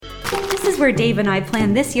where Dave and I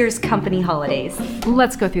plan this year's company holidays.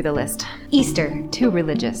 Let's go through the list. Easter. Too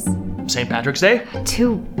religious. St. Patrick's Day?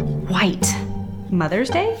 Too white. Mother's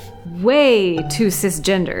Day? Way too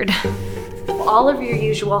cisgendered. All of your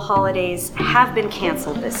usual holidays have been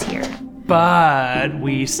canceled this year. But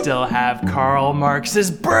we still have Karl Marx's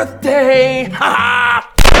birthday!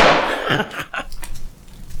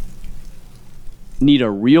 Need a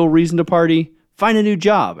real reason to party? Find a new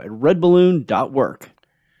job at redballoon.work.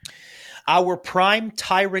 Our prime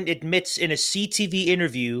tyrant admits in a CTV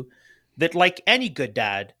interview that, like any good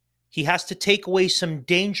dad, he has to take away some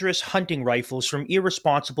dangerous hunting rifles from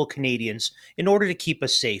irresponsible Canadians in order to keep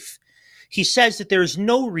us safe. He says that there is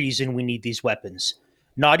no reason we need these weapons,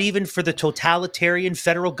 not even for the totalitarian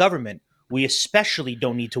federal government. We especially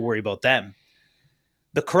don't need to worry about them.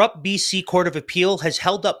 The corrupt BC Court of Appeal has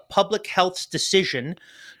held up Public Health's decision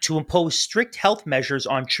to impose strict health measures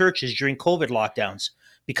on churches during COVID lockdowns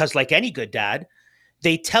because, like any good dad,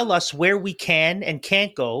 they tell us where we can and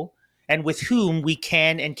can't go and with whom we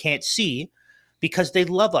can and can't see because they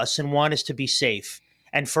love us and want us to be safe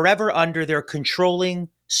and forever under their controlling,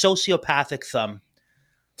 sociopathic thumb.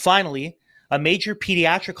 Finally, a major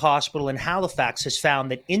pediatric hospital in Halifax has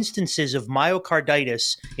found that instances of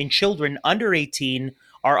myocarditis in children under 18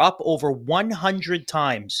 are up over 100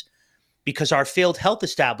 times because our failed health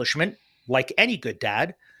establishment, like any good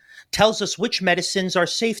dad, tells us which medicines are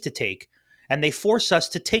safe to take, and they force us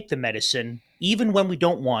to take the medicine even when we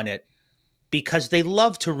don't want it because they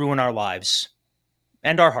love to ruin our lives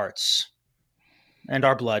and our hearts and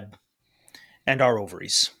our blood and our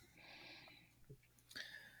ovaries.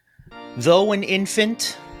 Though an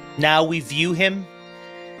infant, now we view him,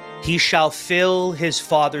 he shall fill his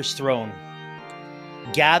father's throne.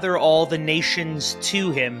 Gather all the nations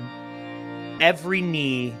to him, every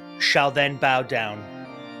knee shall then bow down.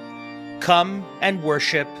 Come and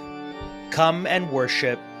worship,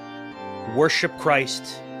 worship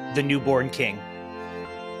Christ, the newborn King.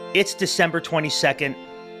 It's December 22nd.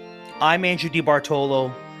 I'm Andrew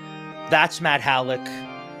DiBartolo. That's Matt Halleck.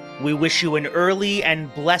 We wish you an early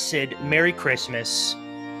and blessed Merry Christmas.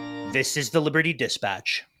 This is the Liberty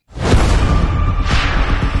Dispatch.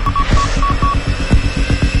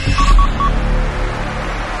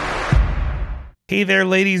 Hey there,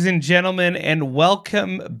 ladies and gentlemen, and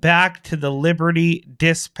welcome back to the Liberty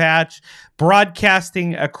Dispatch,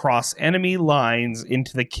 broadcasting across enemy lines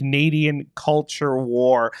into the Canadian culture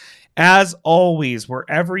war. As always,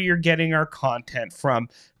 wherever you're getting our content from,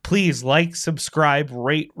 please like, subscribe,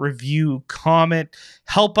 rate, review, comment.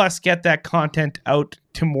 Help us get that content out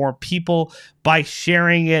to more people by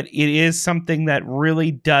sharing it. It is something that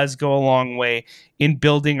really does go a long way in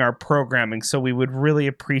building our programming. So we would really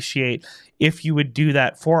appreciate if you would do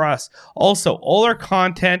that for us. Also, all our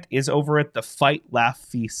content is over at the Fight, Laugh,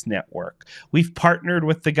 Feast Network. We've partnered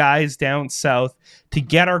with the guys down south to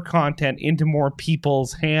get our content into more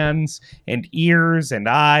people's hands and ears and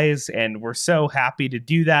eyes, and we're so happy to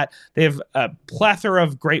do that. They have a plethora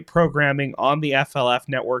of great programming on the FLF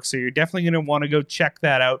network, so you're definitely going to want to go check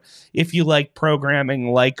that out if you like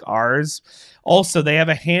programming like ours. Also, they have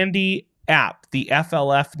a handy app, the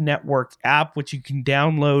FLF Network app, which you can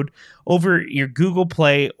download over your Google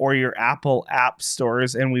Play or your Apple app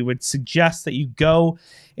stores. And we would suggest that you go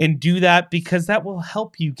and do that because that will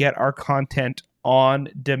help you get our content on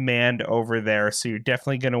demand over there. So you're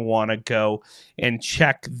definitely going to want to go and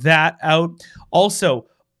check that out. Also,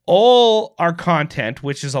 all our content,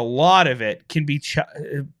 which is a lot of it, can be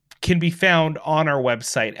found on our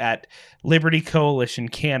website at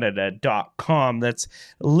libertycoalitioncanada.com. That's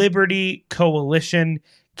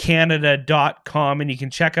libertycoalitioncanada.com, and you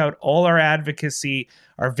can check out all our advocacy,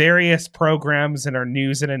 our various programs, and our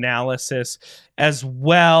news and analysis, as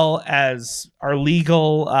well as our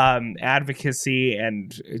legal advocacy,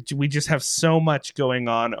 and we just have so much going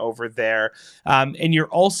on over there. And you're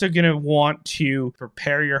also going to want to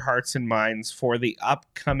prepare your hearts and minds for the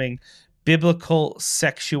upcoming Biblical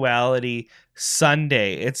Sexuality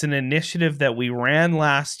Sunday. It's an initiative that we ran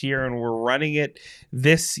last year, and we're running it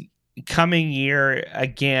this coming year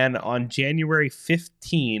again on January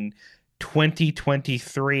 15,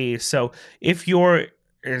 2023. So if your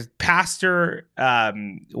pastor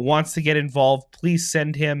wants to get involved, please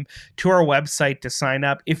send him to our website to sign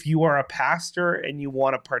up. If you are a pastor and you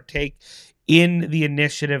want to partake in the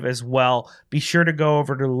initiative as well, be sure to go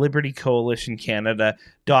over to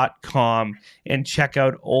libertycoalitioncanada.com and check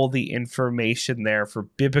out all the information there for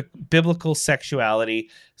Biblical Sexuality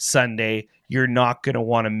Sunday. You're not going to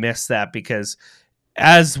want to miss that because,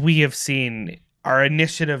 as we have seen, our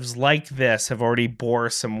initiatives like this have already bore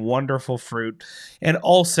some wonderful fruit. And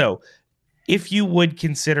also, if you would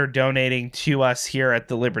consider donating to us here at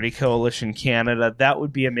the Liberty Coalition Canada, that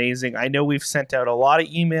would be amazing. I know we've sent out a lot of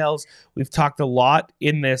emails. We've talked a lot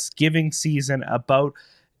in this giving season about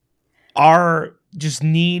our just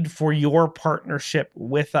need for your partnership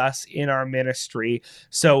with us in our ministry.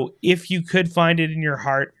 So if you could find it in your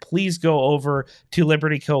heart, please go over to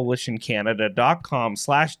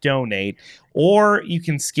libertycoalitioncanada.com/donate, or you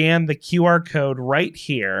can scan the QR code right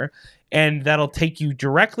here, and that'll take you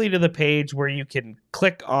directly to the page where you can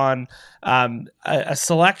click on a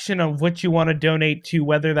selection of what you want to donate to,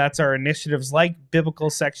 whether that's our initiatives like Biblical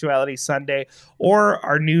Sexuality Sunday or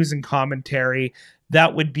our news and commentary.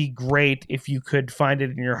 That would be great if you could find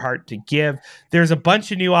it in your heart to give. There's a bunch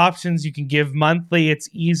of new options. You can give monthly. It's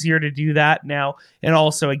easier to do that now. And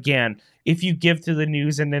also, again, if you give to the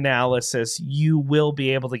news and analysis, you will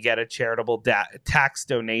be able to get a charitable tax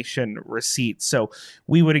donation receipt. So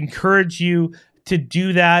we would encourage you to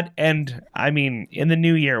do that. And I mean, in the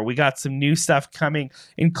new year, we got some new stuff coming,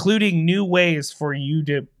 including new ways for you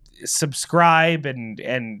to subscribe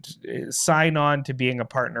and sign on to being a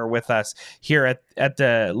partner with us here at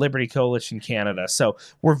the Liberty Coalition Canada. So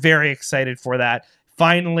we're very excited for that.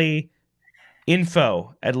 Finally,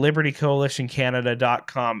 info at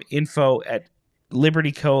libertycoalitioncanada.com, info at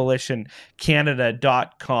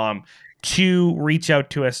libertycoalitioncanada.com to reach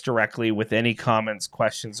out to us directly with any comments,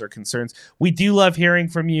 questions, or concerns. We do love hearing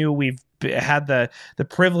from you. We've had the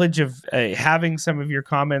privilege of having some of your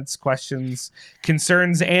comments, questions,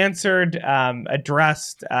 concerns answered,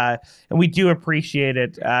 addressed, and we do appreciate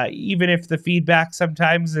it. Even if the feedback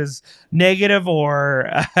sometimes is negative or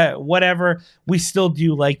whatever, we still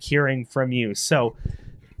do like hearing from you. So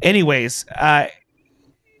anyways,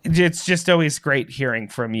 it's just always great hearing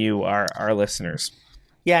from you, our listeners.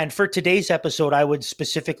 Yeah, and for today's episode, I would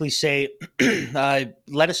specifically say,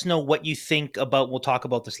 let us know what you think about, we'll talk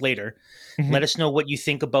about this later, let us know what you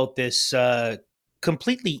think about this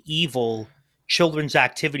completely evil children's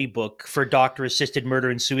activity book for doctor-assisted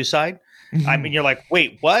murder and suicide. I mean, you're like,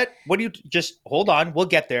 wait, what? What do you, just hold on, we'll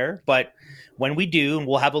get there. But when we do, and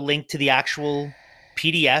we'll have a link to the actual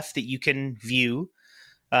PDF that you can view,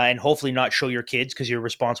 and hopefully not show your kids because you're a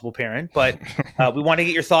responsible parent. But we want to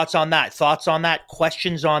get your thoughts on that,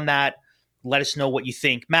 questions on that. Let us know what you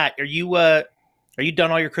think. Matt, are you done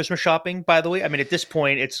all your Christmas shopping, by the way? I mean, at this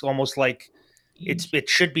point, it's almost like it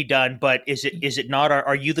should be done, but is it not?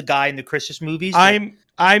 Are you the guy in the Christmas movies? I'm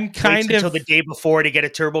kind of until the day before to get a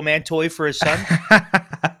Turbo Man toy for his son.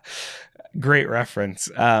 Great reference.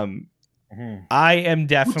 I am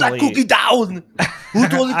definitely. Put that cookie down. Who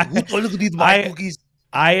told you to eat my cookies?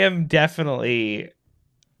 I am definitely,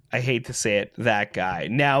 I hate to say it, that guy.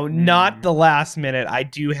 Now, not the last minute. I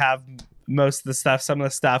do have most of the stuff. Some of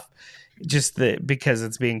the stuff, just because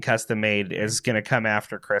it's being custom made, is going to come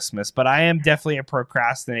after Christmas. But I am definitely a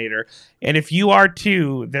procrastinator. And if you are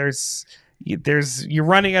too, you're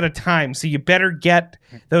running out of time. So you better get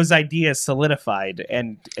those ideas solidified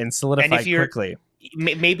and solidified quickly.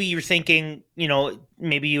 Maybe you're thinking,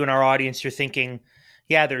 maybe you and our audience, you're thinking,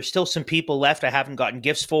 yeah, there's still some people left I haven't gotten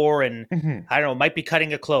gifts for, and I don't know, might be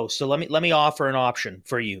cutting it close. So let me offer an option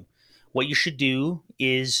for you. What you should do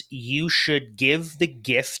is you should give the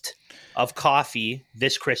gift of coffee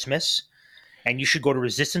this Christmas, and you should go to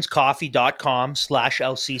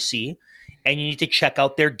resistancecoffee.com/LCC, and you need to check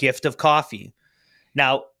out their gift of coffee.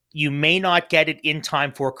 Now, you may not get it in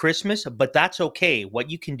time for Christmas, but that's okay. What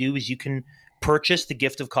you can do is you can purchase the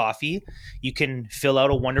gift of coffee. You can fill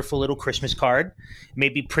out a wonderful little Christmas card,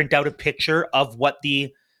 maybe print out a picture of what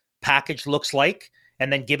the package looks like,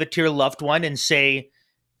 and then give it to your loved one and say,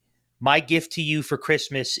 my gift to you for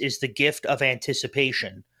Christmas is the gift of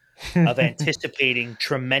anticipation, of anticipating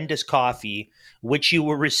tremendous coffee, which you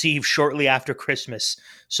will receive shortly after Christmas.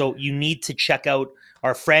 So you need to check out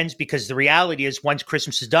our friends, because the reality is once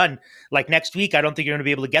Christmas is done, like next week, I don't think you're going to be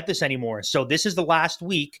able to get this anymore. So this is the last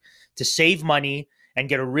week to save money and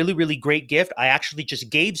get a really, really great gift. I actually just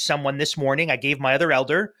gave someone this morning, I gave my other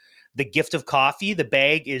elder the gift of coffee. The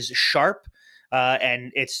bag is sharp,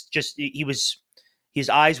 and it's just, his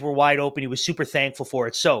eyes were wide open. He was super thankful for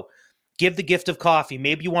it. So give the gift of coffee.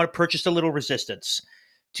 Maybe you want to purchase a little Resistance.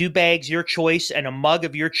 2 bags, your choice, and a mug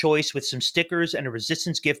of your choice with some stickers and a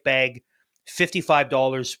Resistance gift bag,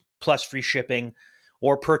 $55 plus free shipping.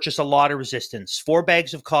 Or purchase a lot of Resistance. 4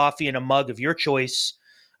 bags of coffee and a mug of your choice,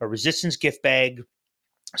 a Resistance gift bag,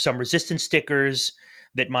 some Resistance stickers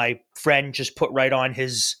that my friend just put right on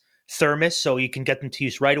his thermos so you can get them to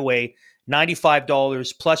use right away.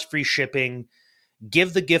 $95 plus free shipping.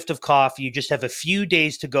 Give the gift of coffee. You just have a few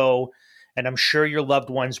days to go, and I'm sure your loved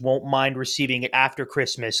ones won't mind receiving it after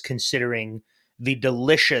Christmas, considering the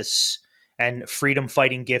delicious and freedom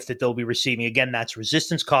fighting gift that they'll be receiving. Again, that's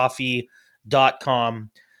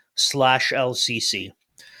resistancecoffee.com/LCC.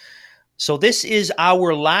 So this is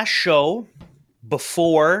our last show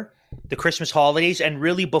before the Christmas holidays and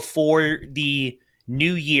really before the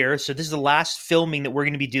new year. So this is the last filming that we're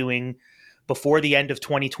going to be doing before the end of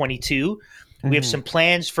 2022. We have some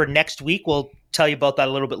plans for next week. We'll tell you about that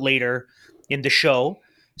a little bit later in the show.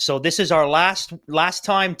 So this is our last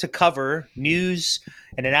time to cover news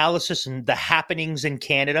and analysis and the happenings in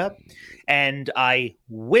Canada. And I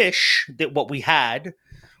wish that what we had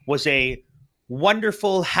was a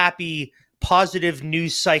wonderful, happy, positive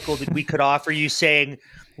news cycle that we could offer you saying,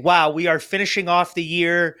 wow, we are finishing off the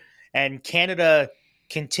year and Canada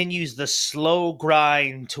continues the slow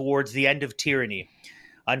grind towards the end of tyranny.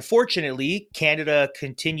 Unfortunately, Canada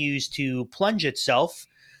continues to plunge itself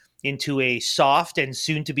into a soft and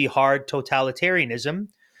soon-to-be hard totalitarianism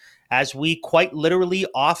as we quite literally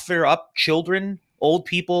offer up children, old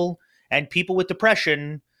people, and people with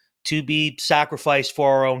depression to be sacrificed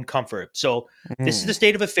for our own comfort. So this is the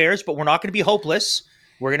state of affairs, but we're not going to be hopeless.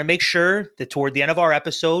 We're going to make sure that toward the end of our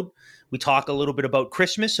episode, we talk a little bit about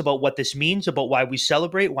Christmas, about what this means, about why we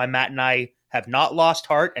celebrate, why Matt and I have not lost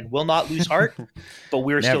heart and will not lose heart, but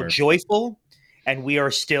we are still joyful and we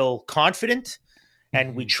are still confident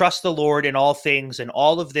and we trust the Lord in all things. And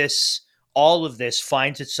all of this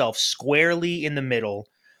finds itself squarely in the middle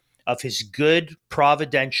of his good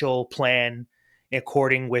providential plan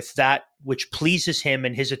according with that which pleases him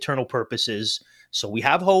and his eternal purposes. So we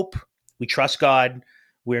have hope. We trust God.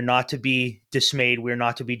 We're not to be dismayed. We're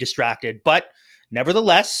not to be distracted. But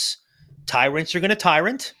nevertheless, tyrants are going to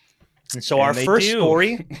tyrant. And so our first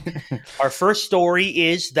story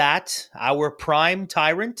is that our prime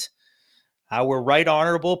tyrant, our right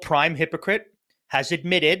honorable prime hypocrite, has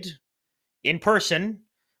admitted in person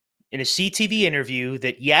in a CTV interview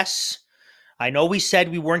that, yes, I know we said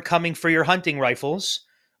we weren't coming for your hunting rifles,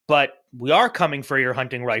 but we are coming for your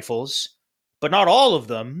hunting rifles, but not all of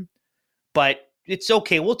them. But it's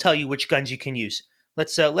okay. We'll tell you which guns you can use.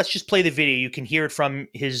 Let's just play the video. You can hear it from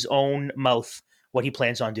his own mouth what he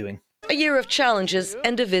plans on doing. A year of challenges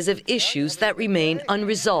and divisive issues that remain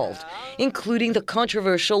unresolved, including the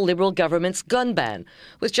controversial Liberal government's gun ban,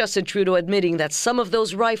 with Justin Trudeau admitting that some of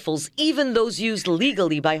those rifles, even those used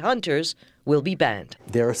legally by hunters, will be banned.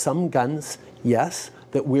 There are some guns, yes,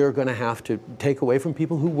 that we're going to have to take away from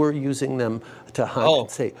people who were using them to hunt and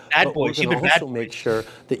say, but we're going to also make sure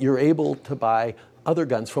that you're able to buy other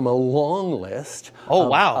guns from a long list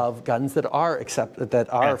of guns that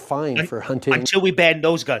are fine for hunting. Until we ban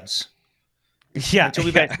those guns. Yeah. Until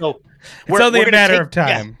we ban. So it's only a matter of time.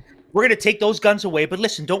 Yeah, we're going to take those guns away. But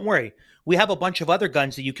listen, don't worry. We have a bunch of other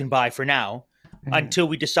guns that you can buy for now until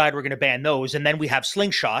we decide we're going to ban those. And then we have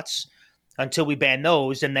slingshots until we ban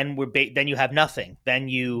those. And then then you have nothing. Then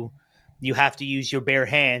you have to use your bare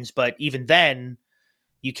hands. But even then,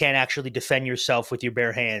 you can't actually defend yourself with your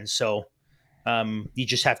bare hands. So you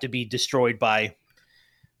just have to be destroyed by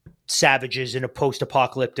savages in a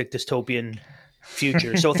post-apocalyptic dystopian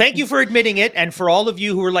future. So thank you for admitting it. And for all of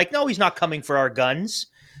you who are like, no, he's not coming for our guns.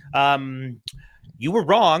 You were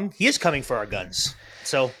wrong. He is coming for our guns.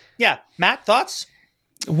 So yeah, Matt, thoughts?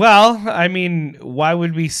 Well, I mean, why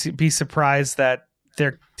would we be surprised that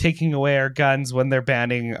they're taking away our guns when they're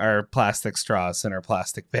banning our plastic straws and our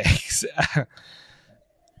plastic bags?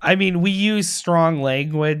 I mean, we use strong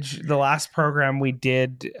language. The last program we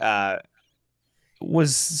did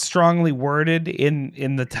was strongly worded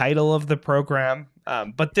in the title of the program.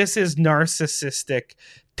 But this is narcissistic,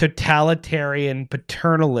 totalitarian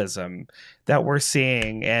paternalism that we're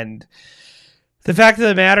seeing. And the fact of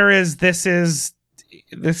the matter is this is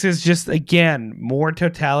just, again, more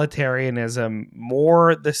totalitarianism,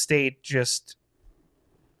 more the state just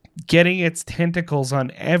getting its tentacles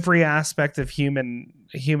on every aspect of human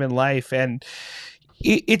life. And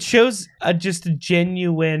it shows just a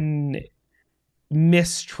genuine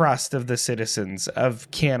mistrust of the citizens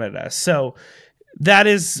of Canada. So that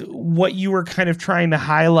is what you were kind of trying to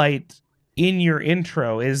highlight in your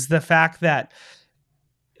intro, is the fact that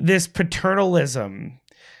this paternalism,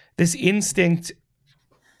 this instinct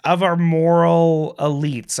of our moral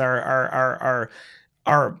elites,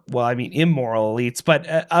 immoral elites, but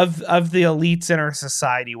of the elites in our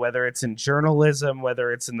society, whether it's in journalism,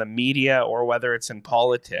 whether it's in the media, or whether it's in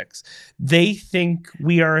politics, they think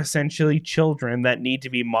we are essentially children that need to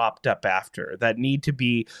be mopped up after, that need to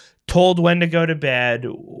be told when to go to bed,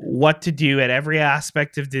 what to do at every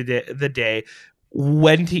aspect of the day,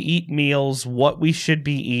 when to eat meals, what we should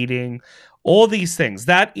be eating, all these things.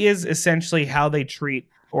 That is essentially how they treat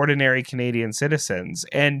ordinary Canadian citizens.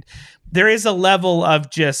 And there is a level of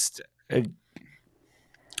just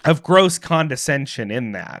of gross condescension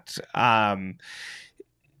in that.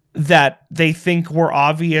 That they think we're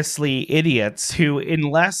obviously idiots who,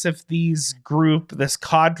 unless if this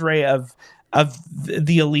cadre of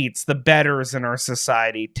the elites, the betters in our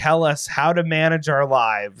society, tell us how to manage our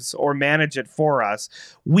lives or manage it for us,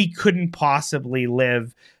 we couldn't possibly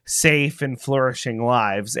live safe and flourishing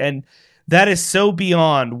lives. And that is so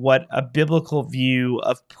beyond what a biblical view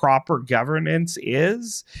of proper governance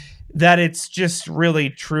is, that it's just really,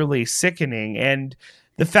 truly sickening. And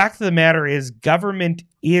the fact of the matter is, government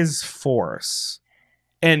is force.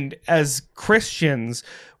 And as Christians,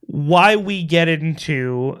 why we get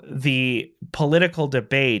into the political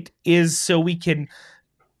debate is so we can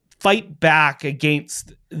fight back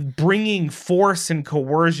against bringing force and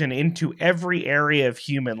coercion into every area of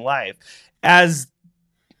human life, as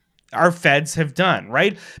our feds have done,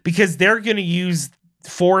 right? Because they're going to use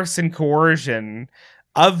force and coercion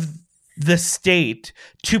of the state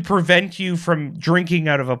to prevent you from drinking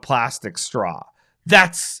out of a plastic straw.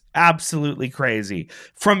 That's absolutely crazy.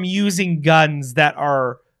 From using guns that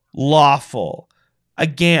are lawful.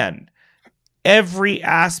 Again, every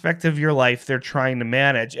aspect of your life they're trying to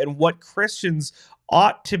manage. And what Christians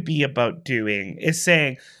ought to be about doing is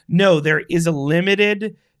saying, no, there is a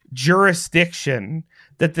limited jurisdiction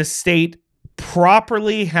that the state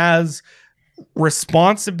properly has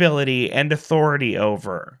responsibility and authority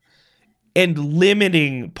over, and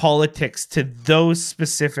limiting politics to those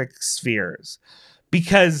specific spheres,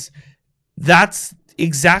 because that's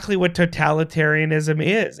exactly what totalitarianism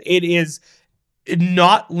is. It is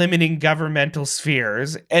not limiting governmental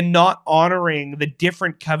spheres and not honoring the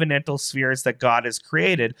different covenantal spheres that God has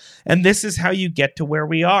created. And this is how you get to where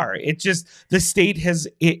we are. It just, the state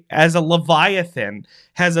as a Leviathan,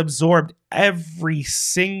 has absorbed every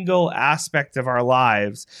single aspect of our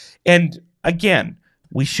lives. And again,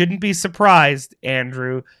 we shouldn't be surprised,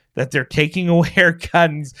 Andrew, that they're taking away our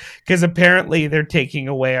guns, because apparently they're taking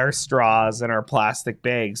away our straws and our plastic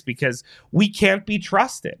bags, because we can't be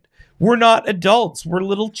trusted. We're not adults. We're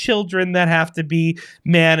little children that have to be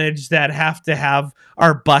managed, that have to have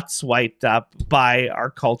our butts wiped up by our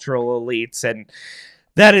cultural elites. And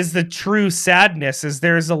that is the true sadness, is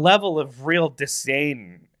there's a level of real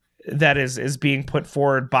disdain that is being put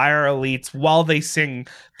forward by our elites while they sing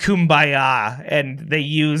Kumbaya and they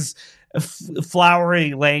use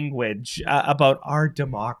flowery language about our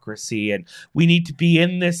democracy and we need to be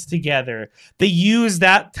in this together. They use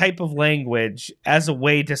that type of language as a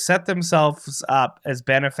way to set themselves up as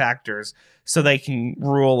benefactors so they can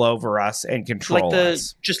rule over us and control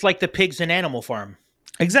us. Just like the pigs in Animal Farm.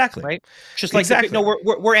 Exactly. Right? Just like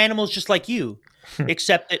we're animals just like you,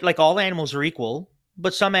 except that like all animals are equal,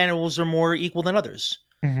 but some animals are more equal than others.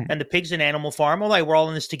 Mm-hmm. And the pigs in Animal Farm, we're all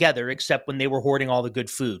in this together, except when they were hoarding all the good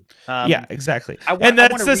food. Yeah, exactly.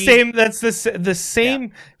 That's the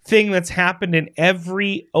same thing that's happened in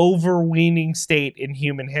every overweening state in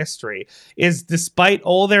human history. Is despite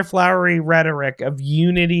all their flowery rhetoric of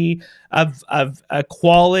unity, of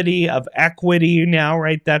equality, of equity. Now,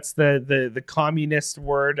 right? That's the communist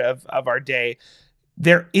word of our day.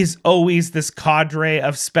 There is always this cadre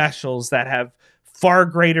of specials that have far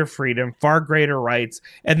greater freedom, far greater rights,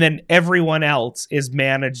 and then everyone else is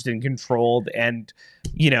managed and controlled and,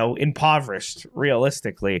 impoverished,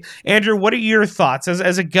 realistically. Andrew, what are your thoughts?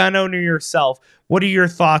 As a gun owner yourself, what are your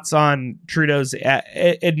thoughts on Trudeau's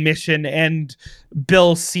admission and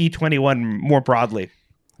Bill C-21 more broadly?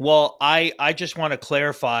 Well, I just want to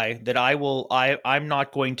clarify that I'm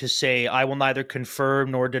not going to say, I will neither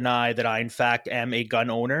confirm nor deny that I in fact am a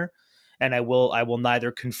gun owner, and I will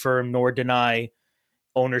neither confirm nor deny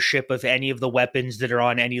ownership of any of the weapons that are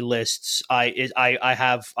on any lists. I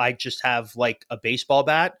just have like a baseball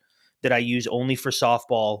bat that I use only for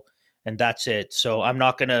softball, and that's it. So I'm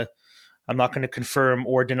not gonna confirm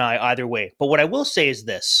or deny either way. But what I will say is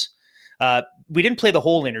this: we didn't play the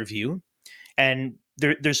whole interview, and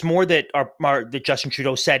there's more that that Justin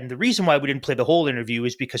Trudeau said. And the reason why we didn't play the whole interview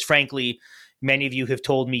is because, frankly, many of you have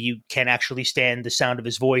told me you can't actually stand the sound of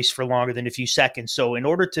his voice for longer than a few seconds. So in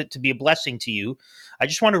order to be a blessing to you, I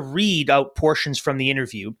just want to read out portions from the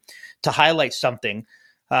interview to highlight something.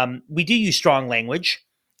 We do use strong language,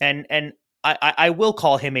 and I will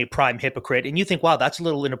call him a prime hypocrite. And you think, wow, that's a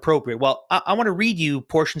little inappropriate. Well, I want to read you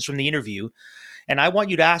portions from the interview, and I want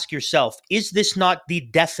you to ask yourself, is this not the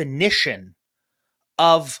definition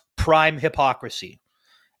of prime hypocrisy?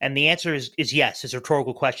 And the answer is yes. It's a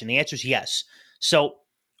rhetorical question. The answer is yes. So,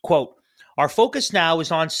 quote, our focus now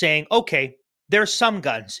is on saying, okay, there are some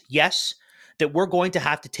guns, yes, that we're going to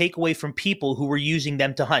have to take away from people who were using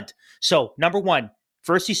them to hunt. So, number one,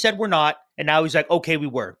 First he said we're not, and now he's like, okay, we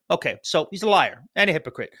were. Okay, so he's a liar and a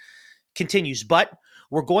hypocrite. Continues, but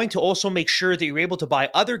we're going to also make sure that you're able to buy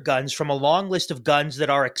other guns from a long list of guns that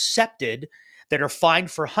are accepted, that are fine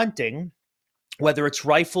for hunting, whether it's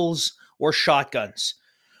rifles or shotguns.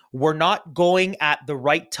 We're not going at the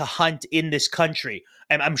right to hunt in this country.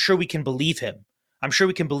 And I'm sure we can believe him. I'm sure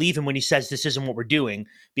we can believe him when he says this isn't what we're doing,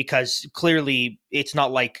 because clearly it's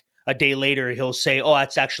not like a day later he'll say, oh,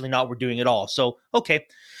 that's actually not what we're doing at all. So, okay,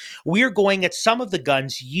 we're going at some of the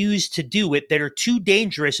guns used to do it that are too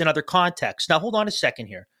dangerous in other contexts. Now, hold on a second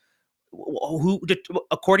here. Who,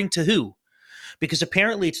 according to who? Because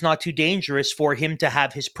apparently it's not too dangerous for him to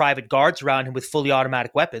have his private guards around him with fully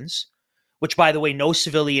automatic weapons, which, by the way, no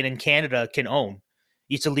civilian in Canada can own.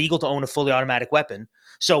 It's illegal to own a fully automatic weapon.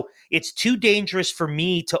 So it's too dangerous for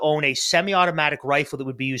me to own a semi-automatic rifle that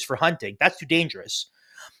would be used for hunting. That's too dangerous.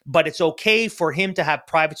 But it's okay for him to have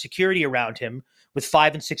private security around him with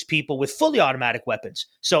 5 and 6 people with fully automatic weapons.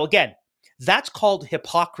 So again, that's called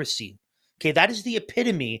hypocrisy. Okay, that is the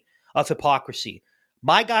epitome of hypocrisy.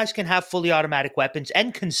 My guys can have fully automatic weapons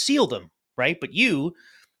and conceal them, right? But you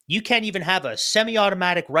can't even have a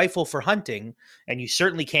semi-automatic rifle for hunting, and you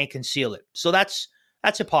certainly can't conceal it. So that's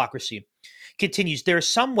hypocrisy. Continues, there are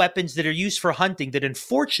some weapons that are used for hunting that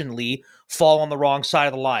unfortunately fall on the wrong side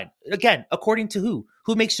of the line. Again, according to who?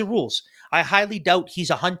 Who makes the rules? I highly doubt he's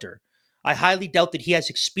a hunter. I highly doubt that he has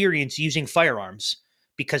experience using firearms,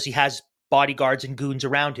 because he has bodyguards and goons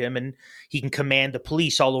around him, and he can command the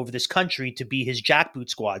police all over this country to be his jackboot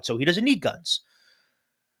squad, so he doesn't need guns.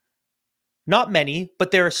 Not many,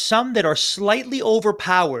 but there are some that are slightly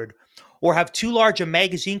overpowered or have too large a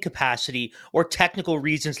magazine capacity or technical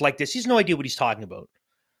reasons like this. He has no idea what he's talking about.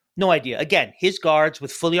 No idea. Again, his guards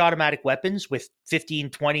with fully automatic weapons with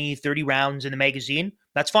 15, 20, 30 rounds in the magazine,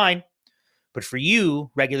 that's fine. But for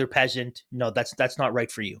you, regular peasant, no, that's not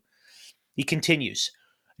right for you. He continues,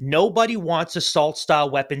 nobody wants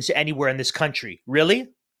assault-style weapons anywhere in this country. Really?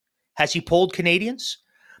 Has he polled Canadians?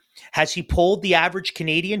 Has he polled the average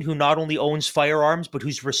Canadian who not only owns firearms, but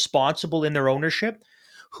who's responsible in their ownership,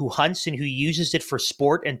 who hunts and who uses it for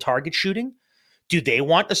sport and target shooting? Do they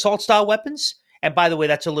want assault-style weapons? And by the way,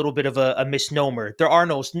 that's a little bit of a misnomer. There are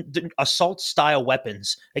no assault-style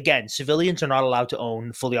weapons. Again, civilians are not allowed to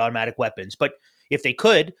own fully automatic weapons. But if they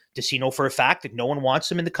could, does he know for a fact that no one wants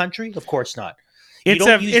them in the country? Of course not.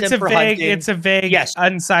 It's a vague, yes,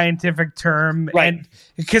 unscientific term, right? And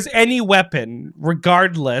because any weapon,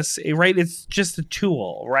 regardless, right, it's just a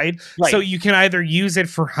tool, right? So you can either use it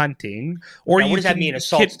for hunting, or now, what does that mean?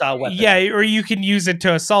 Assault style weapon? Yeah, or you can use it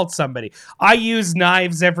to assault somebody. I use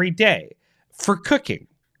knives every day for cooking,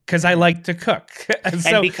 because I like to cook,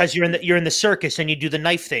 and because you're in the circus and you do the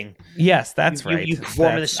knife thing. Yes, that's right. You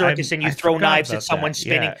perform in the circus and you throw knives at someone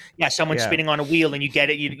spinning. Yeah, someone's spinning on a wheel and you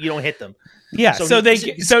get it. You don't hit them. Yeah, so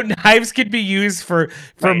knives could be used for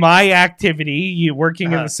my activity, you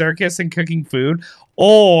working in the circus and cooking food,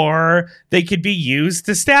 or they could be used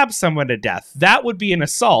to stab someone to death. That would be an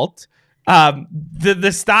assault.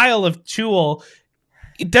 The style of tool,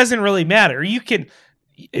 it doesn't really matter. You can.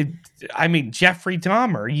 Jeffrey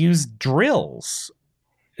Dahmer used drills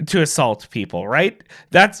to assault people, right?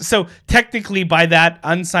 That's so technically, by that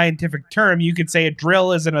unscientific term, you could say a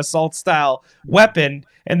drill is an assault style weapon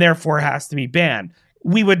and therefore has to be banned.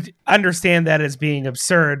 We would understand that as being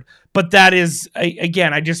absurd, but that is,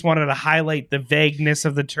 again, I just wanted to highlight the vagueness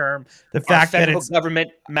of the term, the fact that it's government,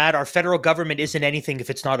 Matt, our federal government isn't anything if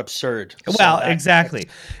it's not absurd. Well, exactly.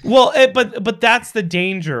 Well, but that's the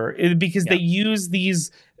danger, because they use these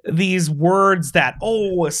words that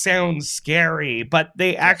sounds scary, but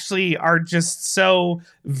they actually are just so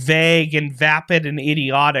vague and vapid and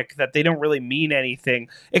idiotic that they don't really mean anything,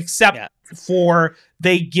 except for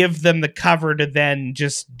they give them the cover to then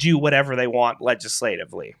just do whatever they want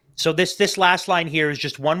legislatively. So this last line here is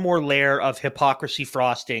just one more layer of hypocrisy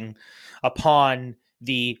frosting upon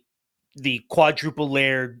the quadruple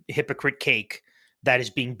layered hypocrite cake that is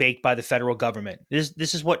being baked by the federal government. This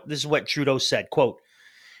is what Trudeau said, quote,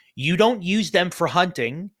 "You don't use them for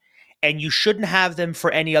hunting, and you shouldn't have them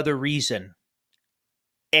for any other reason,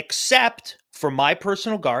 except for my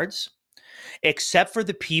personal guards, except for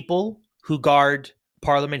the people who guard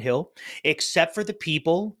Parliament Hill, except for the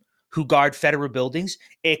people who guard federal buildings,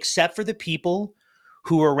 except for the people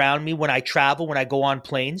who are around me when I travel, when I go on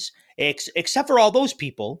planes, except for all those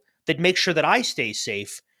people that make sure that I stay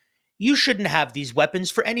safe. You shouldn't have these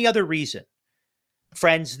weapons for any other reason."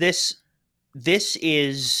 Friends, this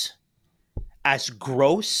is as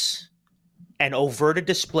gross and overt a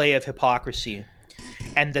display of hypocrisy.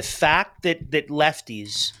 And the fact that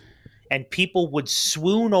lefties and people would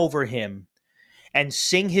swoon over him and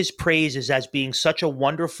sing his praises as being such a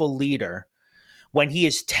wonderful leader, when he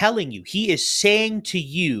is telling you, he is saying to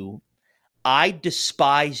you, I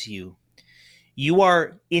despise you. You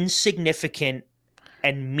are insignificant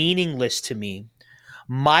and meaningless to me.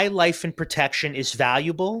 My life and protection is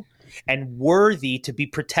valuable and worthy to be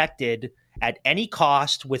protected at any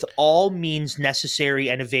cost with all means necessary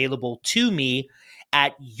and available to me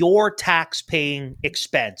at your tax-paying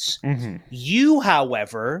expense. Mm-hmm. You,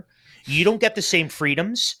 however, you don't get the same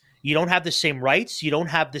freedoms. You don't have the same rights. You don't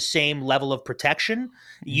have the same level of protection.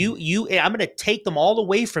 Mm-hmm. I'm going to take them all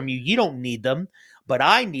away from you. You don't need them, but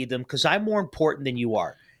I need them because I'm more important than you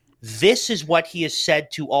are. This is what he has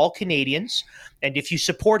said to all Canadians. And if you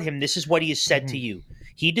support him, this is what he has said to you.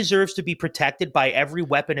 He deserves to be protected by every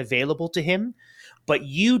weapon available to him, but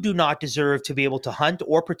you do not deserve to be able to hunt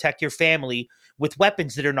or protect your family with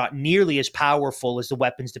weapons that are not nearly as powerful as the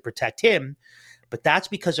weapons that protect him. But that's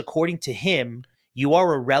because, according to him, you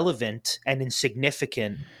are irrelevant and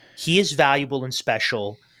insignificant. He is valuable and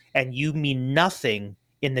special, and you mean nothing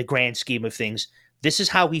in the grand scheme of things. This is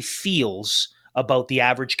how he feels about the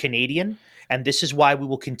average Canadian, and this is why we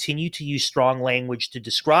will continue to use strong language to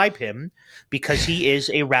describe him, because he is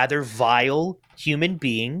a rather vile human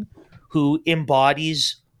being who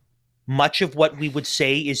embodies much of what we would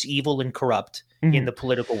say is evil and corrupt in the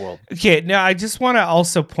political world. Okay, now I just want to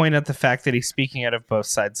also point out the fact that he's speaking out of both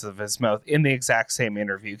sides of his mouth in the exact same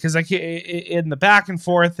interview, because like in the back and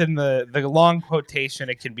forth and the long quotation,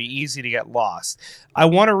 it can be easy to get lost. I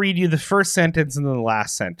want to read you the first sentence and then the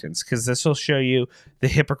last sentence, because this will show you the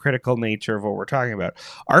hypocritical nature of what we're talking about.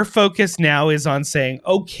 Our focus now is on saying,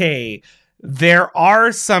 okay, there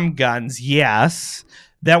are some guns, yes,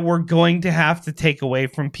 that we're going to have to take away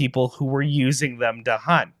from people who were using them to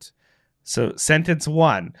hunt. So sentence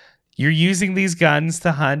 1, you're using these guns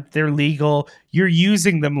to hunt. They're legal. You're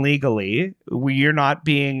using them legally. You're not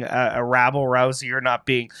being a rabble rouser. You're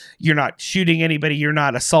not shooting anybody. You're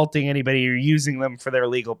not assaulting anybody. You're using them for their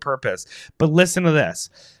legal purpose. But listen to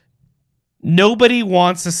this. Nobody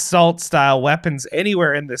wants assault style weapons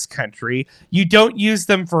anywhere in this country. You don't use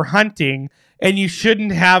them for hunting, and you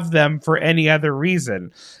shouldn't have them for any other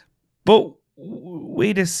reason. But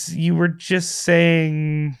you were just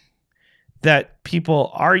saying that people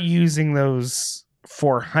are using those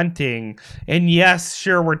for hunting, and yes,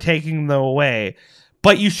 sure, we're taking them away,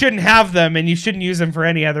 but you shouldn't have them, and you shouldn't use them for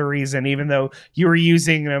any other reason, even though you were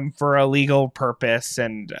using them for a legal purpose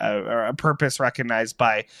and a purpose recognized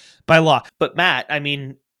by law. But Matt, I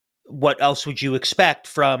mean, what else would you expect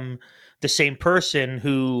from the same person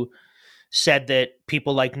who said that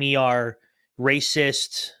people like me are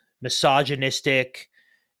racist, misogynistic,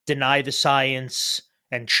 deny the science,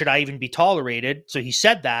 and should I even be tolerated? So he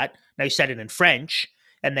said that. Now he said it in French.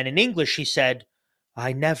 And then in English, he said,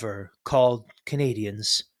 I never called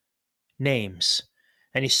Canadians names.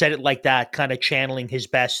 And he said it like that, kind of channeling his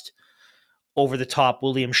best over-the-top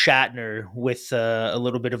William Shatner with a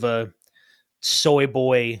little bit of a soy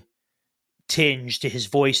boy tinge to his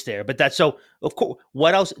voice there. But that's so, of course,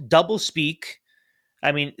 what else? Double speak.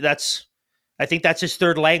 I mean, I think that's his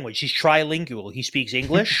third language. He's trilingual. He speaks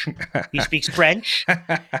English, he speaks French,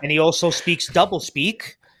 and he also speaks double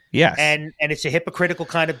speak. Yes. And it's a hypocritical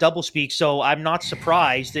kind of double speak. So I'm not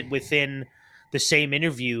surprised that within the same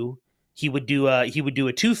interview he would do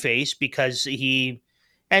a two-face, because he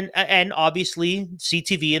and obviously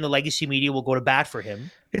CTV and the legacy media will go to bat for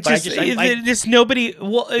him. It's just nobody.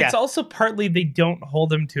 Well, it's also partly they don't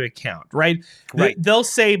hold him to account, right? They'll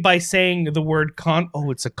say by saying the word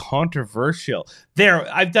it's a controversial. There,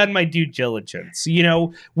 I've done my due diligence. You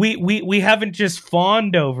know, we haven't just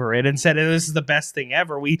fawned over it and said this is the best thing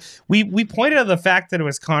ever. We pointed out the fact that it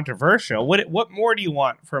was controversial. What more do you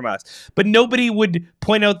want from us? But nobody would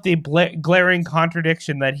point out the glaring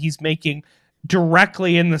contradiction that he's making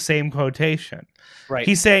directly in the same quotation. Right.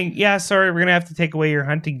 He's saying, yeah, sorry, we're going to have to take away your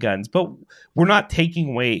hunting guns, but we're not taking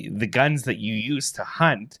away the guns that you use to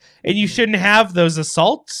hunt, and you shouldn't have those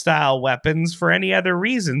assault style weapons for any other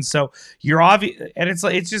reason. So you're obvious, and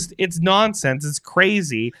it's nonsense. It's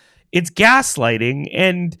crazy. It's gaslighting,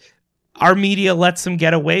 and our media lets them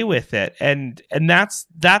get away with it. And that's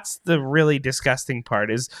the really disgusting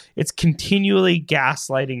part, is it's continually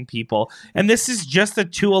gaslighting people. And this is just a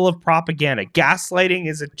tool of propaganda. Gaslighting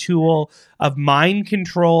is a tool of mind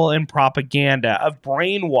control and propaganda, of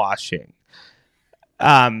brainwashing,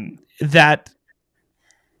 that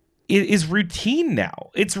is routine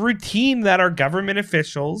now. It's routine that our government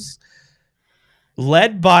officials,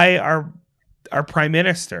 led by our prime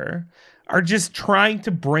minister, are just trying to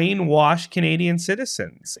brainwash Canadian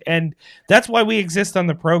citizens. And that's why we exist on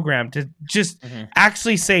the program, to just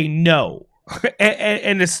actually say, no,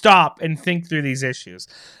 and to stop and think through these issues.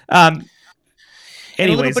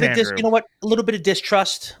 Anyways, Andrew, you know what? A little bit of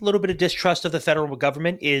distrust of the federal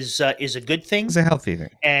government is a good thing. It's a healthy thing,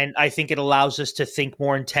 and I think it allows us to think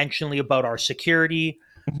more intentionally about our security,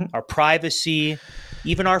 our privacy,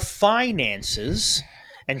 even our finances.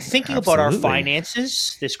 And thinking about our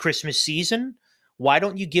finances this Christmas season, why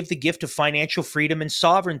don't you give the gift of financial freedom and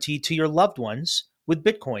sovereignty to your loved ones with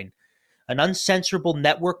Bitcoin, an uncensorable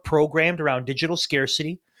network programmed around digital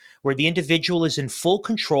scarcity, where the individual is in full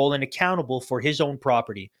control and accountable for his own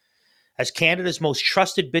property. As Canada's most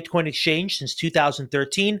trusted Bitcoin exchange since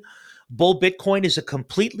 2013, Bull Bitcoin is a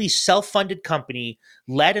completely self-funded company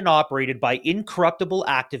led and operated by incorruptible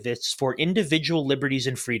activists for individual liberties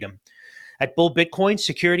and freedom. At Bull Bitcoin,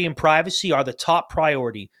 security and privacy are the top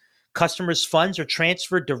priority. Customers' funds are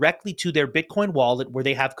transferred directly to their Bitcoin wallet where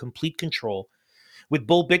they have complete control. With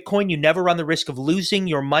Bull Bitcoin, you never run the risk of losing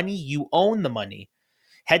your money. You own the money.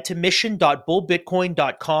 Head to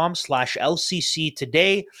mission.bullbitcoin.com/LCC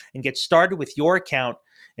today and get started with your account.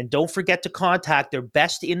 And don't forget to contact their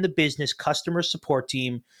best in the business customer support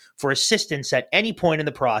team for assistance at any point in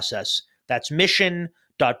the process. That's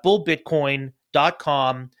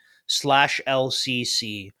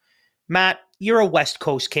mission.bullbitcoin.com/LCC. Matt, you're a West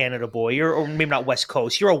Coast Canada boy. Or maybe not West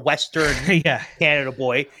Coast. You're a Western Canada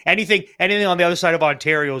boy. Anything on the other side of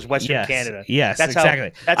Ontario is Western Canada. Yes,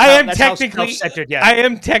 exactly. I am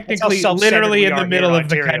technically literally in the middle of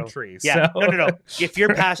the country. Yeah, so. No. If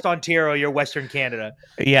you're past Ontario, you're Western Canada.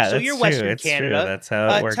 Yeah, so you're Western Canada. True. That's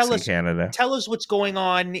how it works in Canada. Tell us what's going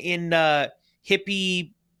on in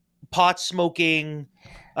hippie, pot smoking,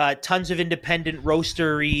 tons of independent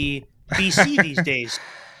roastery BC these days.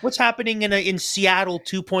 What's happening in Seattle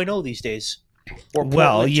 2.0 these days? Or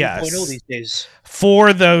Portland 2.0 these days?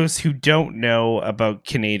 For those who don't know about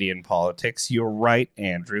Canadian politics, you're right,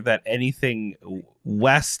 Andrew, that anything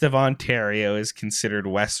west of Ontario is considered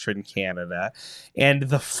Western Canada. And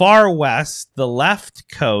the far west, the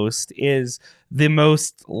left coast, is the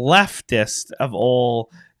most leftist of all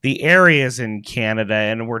the areas in Canada,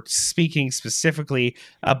 and we're speaking specifically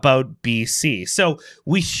about BC. So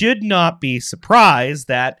we should not be surprised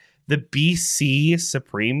that the BC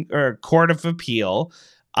Supreme Court of Appeal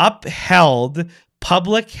upheld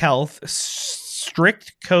public health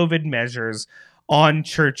strict COVID measures on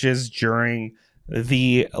churches during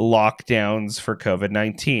the lockdowns for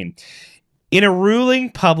COVID-19. In a ruling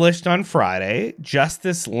published on Friday,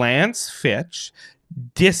 Justice Lance Fitch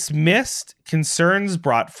dismissed concerns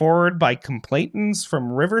brought forward by complainants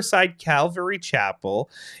from Riverside Calvary Chapel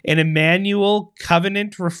and Emmanuel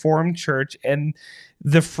Covenant Reformed Church and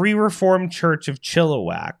the Free Reformed Church of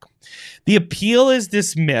Chilliwack. The appeal is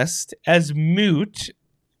dismissed as moot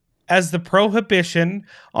as the prohibition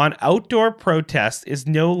on outdoor protest is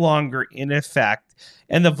no longer in effect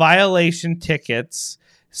and the violation tickets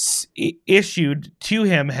issued to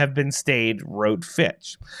him have been stayed, wrote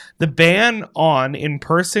Fitch. The ban on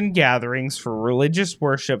in-person gatherings for religious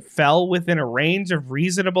worship fell within a range of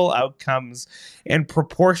reasonable outcomes and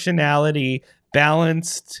proportionately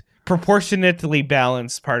balanced, the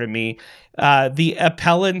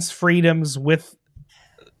appellant's freedoms with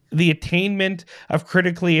the attainment of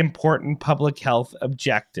critically important public health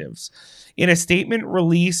objectives. In a statement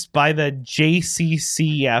released by the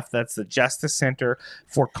JCCF, that's the Justice Center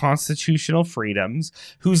for Constitutional Freedoms,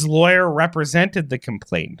 whose lawyer represented the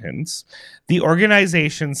complainants, the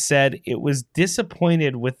organization said it was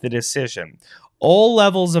disappointed with the decision. All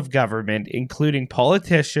levels of government, including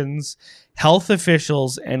politicians, health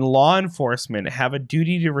officials, and law enforcement, have a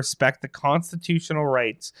duty to respect the constitutional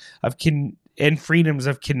rights of and freedoms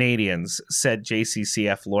of Canadians, said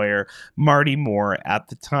JCCF lawyer Marty Moore at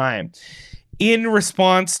the time. In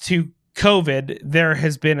response to COVID, there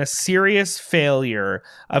has been a serious failure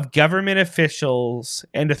of government officials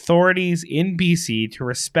and authorities in BC to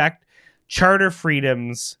respect the charter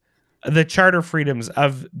freedoms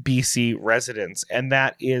of BC residents, and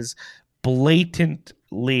that is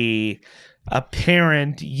blatantly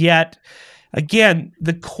apparent. Yet, again,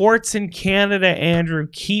 the courts in Canada, Andrew,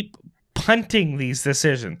 keep punting these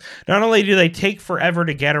decisions. Not only do they take forever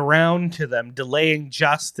to get around to them, delaying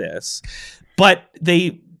justice, but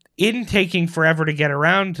in taking forever to get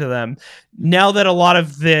around to them, now that a lot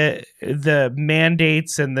of the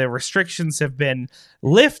mandates and the restrictions have been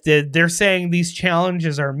lifted, they're saying these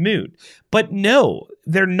challenges are moot. But no,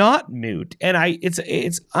 they're not moot. And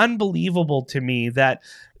it's unbelievable to me that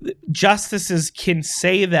justices can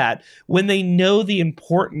say that when they know the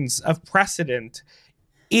importance of precedent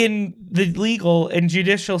in the legal and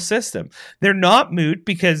judicial system. They're not moot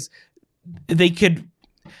because they could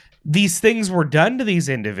these things were done to these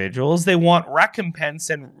individuals. They want recompense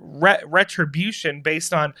and retribution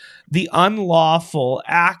based on the unlawful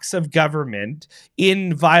acts of government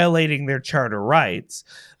in violating their charter rights.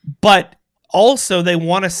 But also, they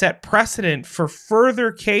want to set precedent for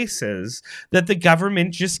further cases that the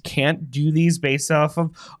government just can't do these based off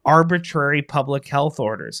of arbitrary public health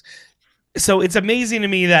orders. So it's amazing to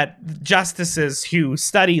me that justices who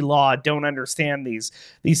study law don't understand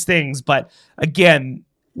these things. But again,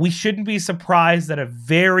 we shouldn't be surprised that a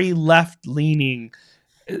very left-leaning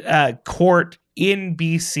court in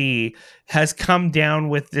BC has come down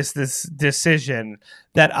with this decision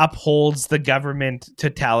that upholds the government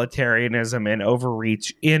totalitarianism and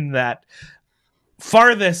overreach in that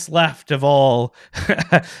farthest left of all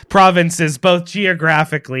provinces, both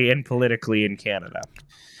geographically and politically in Canada.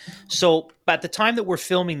 So at the time that we're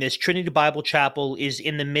filming this, Trinity Bible Chapel is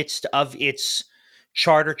in the midst of its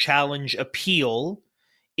charter challenge appeal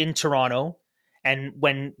in Toronto. And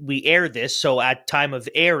when we air this, so at time of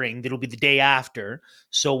airing, it'll be the day after.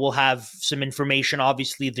 So we'll have some information.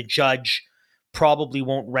 Obviously, the judge probably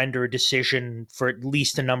won't render a decision for at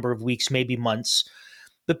least a number of weeks, maybe months.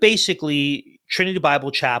 But basically, Trinity Bible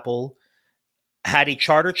Chapel had a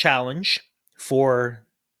charter challenge for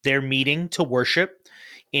their meeting to worship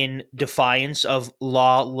in defiance of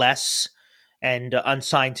lawless and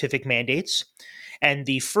unscientific mandates. And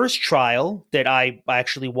the first trial that I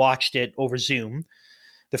actually watched it over Zoom,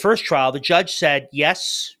 the first trial, the judge said,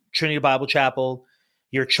 yes, Trinity Bible Chapel,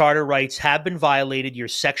 your charter rights have been violated. Your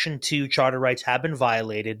Section 2 charter rights have been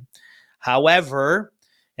violated. However,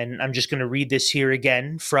 and I'm just going to read this here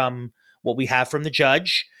again from what we have from the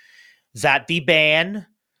judge, that the ban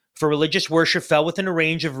for religious worship fell within a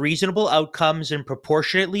range of reasonable outcomes and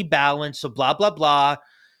proportionately balanced, so blah, blah, blah.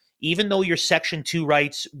 Even though your Section 2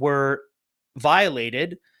 rights were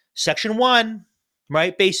violated, Section 1,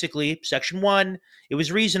 right? Basically, Section 1, it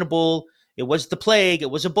was reasonable. It was the plague.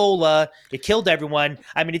 It was Ebola. It killed everyone.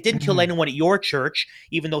 I mean, it didn't kill anyone at your church,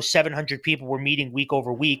 even though 700 people were meeting week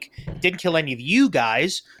over week. It didn't kill any of you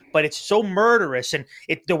guys, but it's so murderous. And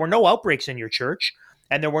there were no outbreaks in your church,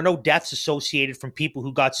 and there were no deaths associated from people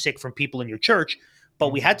who got sick from people in your church, but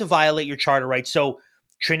we had to violate your charter rights. So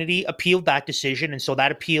Trinity appealed that decision, and so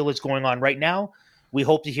that appeal is going on right now. We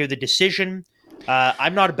hope to hear the decision.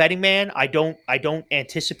 I'm not a betting man. I don't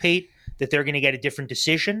anticipate that they're going to get a different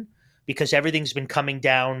decision because everything's been coming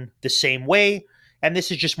down the same way, and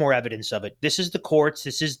this is just more evidence of it. This is the courts.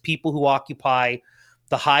 This is people who occupy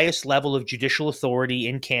the highest level of judicial authority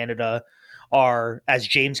in Canada are, as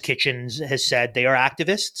James Kitchens has said, they are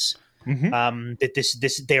activists.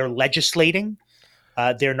 That they are legislating.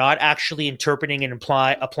 They're not actually interpreting and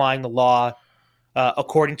applying the law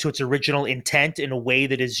according to its original intent in a way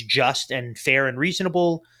that is just and fair and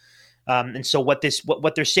reasonable. And so what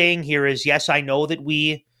they're saying here is, yes, I know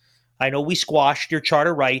we squashed your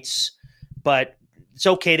charter rights, but it's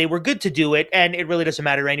okay. They were good to do it, and it really doesn't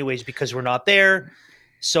matter anyways because we're not there.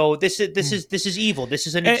 So this is evil. This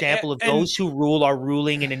is an example of those who rule are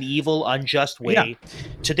ruling in an evil, unjust way,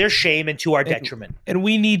 to their shame and to our detriment. And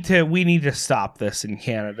we need to stop this in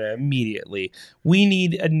Canada immediately. We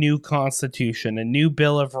need a new constitution, a new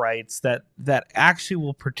Bill of Rights that actually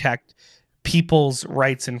will protect people's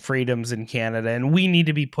rights and freedoms in Canada, and we need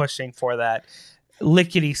to be pushing for that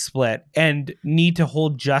lickety split and need to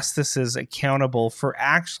hold justices accountable for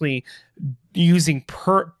actually using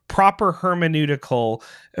proper hermeneutical,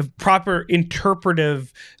 proper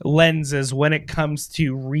interpretive lenses when it comes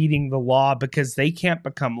to reading the law, because they can't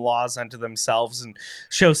become laws unto themselves and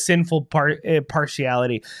show sinful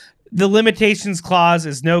partiality. The limitations clause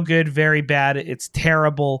is no good, very bad. It's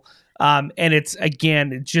terrible. And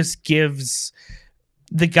it just gives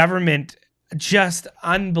the government just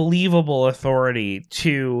unbelievable authority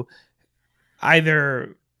to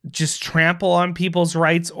either just trample on people's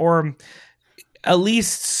rights or at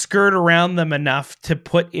least skirt around them enough to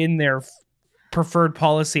put in their preferred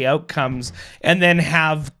policy outcomes and then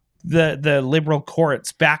have the liberal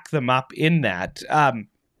courts back them up in that.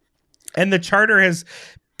 And the charter has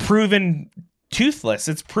proven toothless.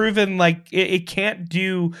 It's proven like it can't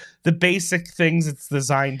do the basic things it's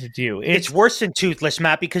designed to do. It's worse than toothless,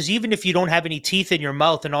 Matt, because even if you don't have any teeth in your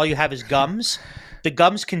mouth and all you have is gums, the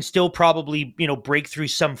gums can still probably, break through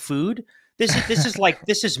some food. This is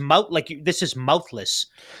mouthless.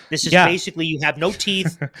 This is basically you have no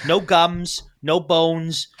teeth, no gums, no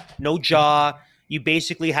bones, no jaw. You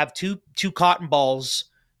basically have two cotton balls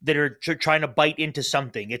that are trying to bite into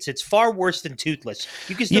something. It's far worse than toothless.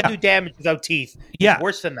 You can still do damage without teeth. It's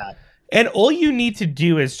worse than that. And all you need to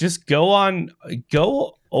do is just go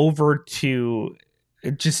over to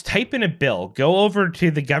just type in a bill, go over to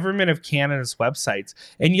the Government of Canada's websites,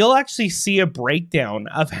 and you'll actually see a breakdown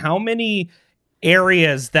of how many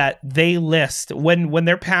areas that they list when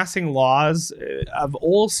they're passing laws of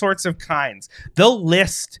all sorts of kinds. They'll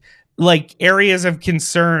list like areas of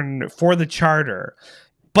concern for the charter,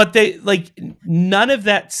 but they like none of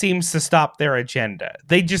that seems to stop their agenda.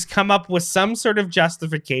 They just come up with some sort of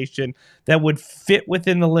justification that would fit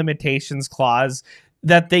within the limitations clause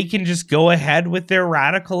that they can just go ahead with their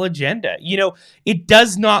radical agenda. You know, it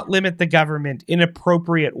does not limit the government in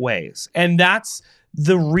appropriate ways. And that's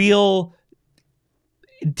the real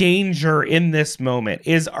danger in this moment,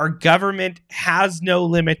 is our government has no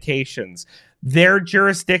limitations. Their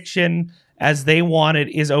jurisdiction, as they want it,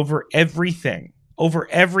 is over everything, over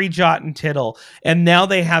every jot and tittle. And now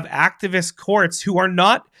they have activist courts who are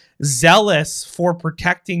not zealous for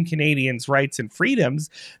protecting Canadians' rights and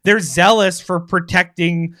freedoms. They're zealous for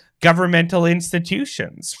protecting governmental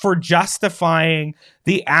institutions, for justifying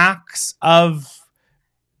the acts of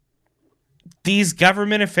these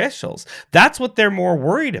government officials. That's what they're more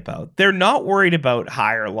worried about. They're not worried about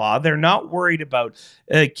higher law. They're not worried about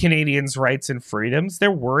Canadians' rights and freedoms.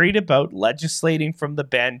 They're worried about legislating from the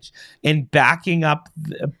bench and backing up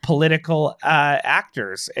political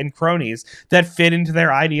actors and cronies that fit into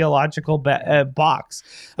their ideological box.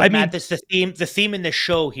 But Matt, that's the theme in this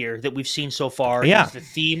show here that we've seen so far. Yeah. Is the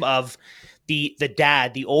theme of the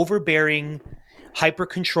dad, the overbearing,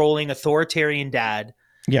 hyper-controlling, authoritarian dad,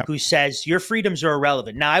 who says your freedoms are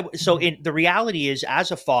irrelevant. Now, in the reality is,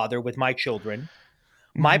 as a father with my children,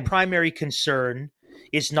 my primary concern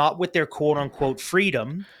is not with their quote unquote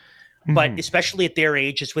freedom, but especially at their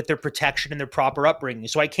age, it's with their protection and their proper upbringing.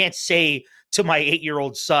 So I can't say to my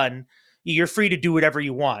 8-year-old son, you're free to do whatever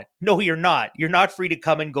you want. No, you're not. You're not free to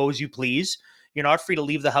come and go as you please. You're not free to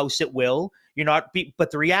leave the house at will.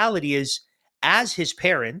 But the reality is, as his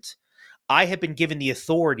parent, I have been given the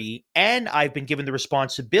authority and I've been given the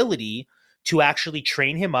responsibility to actually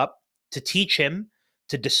train him up, to teach him,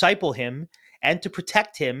 to disciple him, and to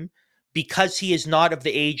protect him, because he is not of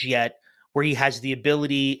the age yet where he has the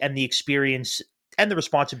ability and the experience and the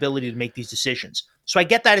responsibility to make these decisions. So I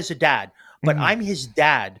get that as a dad, but I'm his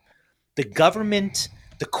dad. The government,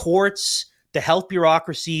 the courts, the health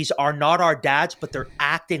bureaucracies are not our dads, but they're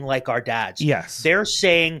acting like our dads. Yes. They're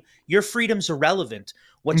saying your freedom's irrelevant.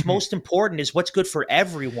 What's most important is what's good for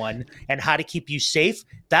everyone and how to keep you safe.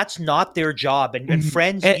 That's not their job. And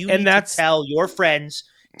friends, you need to tell your friends,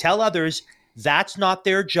 tell others, that's not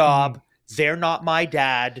their job. They're not my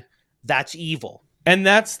dad. That's evil. And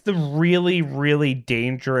that's the really, really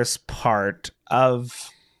dangerous part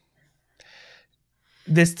of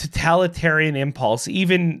this totalitarian impulse,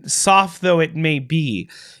 even soft though it may be.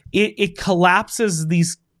 It collapses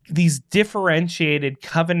these differentiated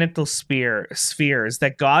covenantal spheres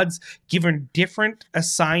that God's given different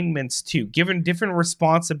assignments to, given different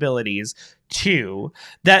responsibilities to,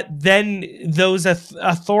 that then those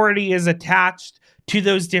authority is attached to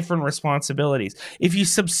those different responsibilities. If you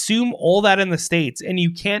subsume all that in the States and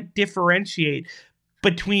you can't differentiate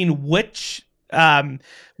between which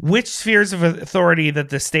spheres of authority that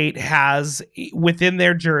the state has within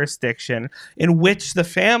their jurisdiction and which the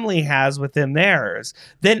family has within theirs,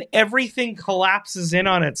 then everything collapses in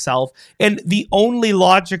on itself. And the only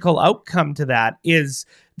logical outcome to that is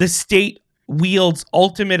the state wields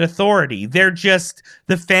ultimate authority. They're just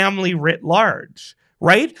the family writ large.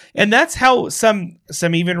 Right? And that's how some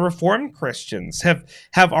even Reformed Christians have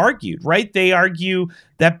argued, right? They argue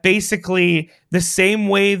that basically the same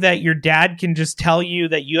way that your dad can just tell you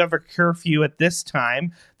that you have a curfew at this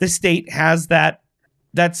time, the state has that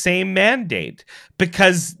same mandate,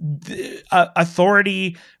 because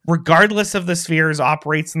authority, regardless of the spheres,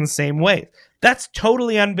 operates in the same way. That's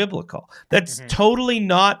totally unbiblical. That's totally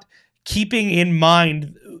not keeping in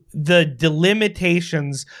mind the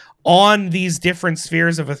delimitations on these different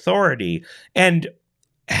spheres of authority. And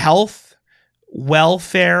health,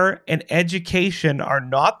 welfare, and education are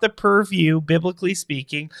not the purview, biblically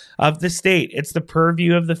speaking, of the state. It's the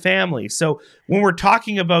purview of the family. So when we're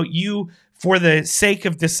talking about you, for the sake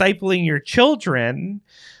of discipling your children,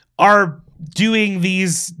 are doing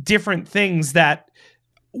these different things that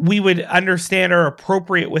we would understand are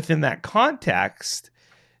appropriate within that context,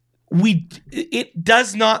 it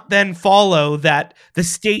does not then follow that the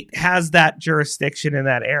state has that jurisdiction in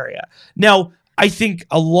that area. Now, I think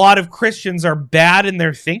a lot of Christians are bad in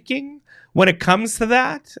their thinking when it comes to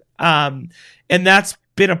that. And that's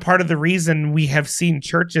been a part of the reason we have seen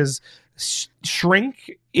churches shrink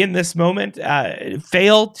in this moment,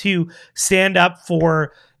 fail to stand up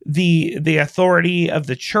for the authority of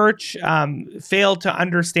the church, fail to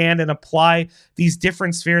understand and apply these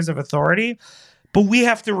different spheres of authority. But we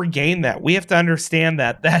have to regain that. We have to understand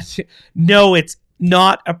that no, it's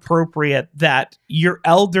not appropriate that your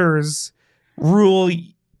elders rule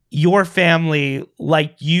your family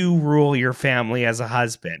like you rule your family as a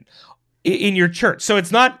husband in your church. So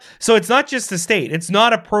it's not just the state. It's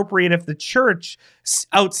not appropriate if the church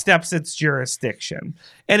outsteps its jurisdiction.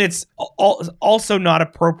 And it's also not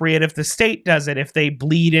appropriate if the state does it, if they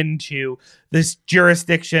bleed into this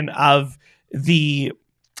jurisdiction of the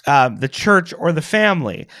church or the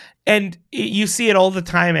family. And you see it all the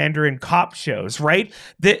time, Andrew, in cop shows, right?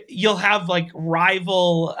 That you'll have like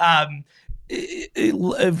rival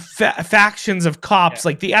factions of cops,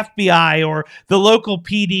 like the FBI or the local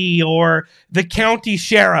PD or the county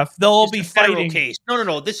sheriff. They'll all be fighting. Case.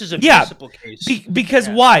 No. This is a municipal case. Because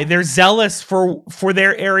why? They're zealous for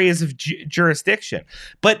their areas of jurisdiction.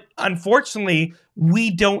 But unfortunately,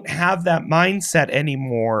 we don't have that mindset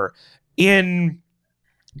anymore in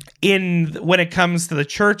when it comes to the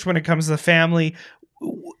church, when it comes to the family.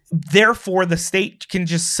 Therefore, the state can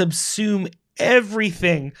just subsume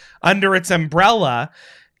everything under its umbrella.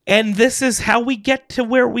 And this is how we get to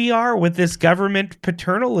where we are with this government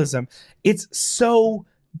paternalism. It's so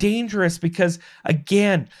dangerous because,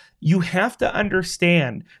 again, you have to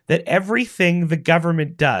understand that everything the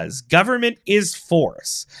government does, government is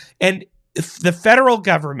force. And if the federal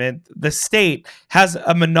government, the state, has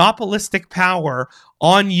a monopolistic power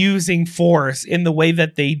on using force in the way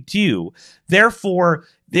that they do. Therefore,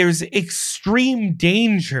 there's extreme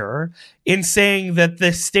danger in saying that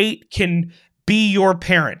the state can be your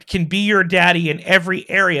parent, can be your daddy in every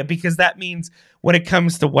area, because that means when it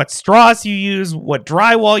comes to what straws you use, what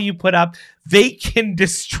drywall you put up, they can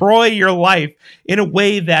destroy your life in a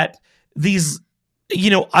way that these,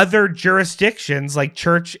 other jurisdictions like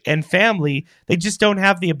church and family, they just don't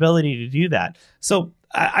have the ability to do that. So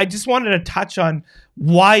I just wanted to touch on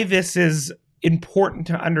why this is important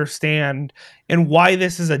to understand and why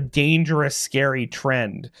this is a dangerous, scary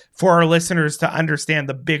trend for our listeners to understand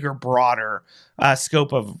the bigger, broader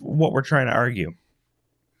scope of what we're trying to argue.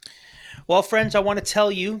 Well, friends, I want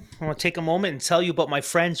to take a moment and tell you about my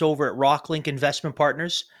friends over at Rocklink Investment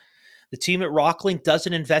Partners. The team at Rocklink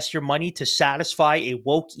doesn't invest your money to satisfy a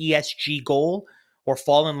woke ESG goal or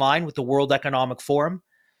fall in line with the World Economic Forum.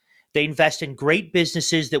 They invest in great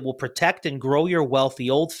businesses that will protect and grow your wealth the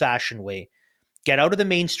old-fashioned way. Get out of the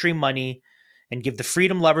mainstream money and give the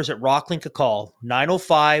freedom lovers at Rocklink a call,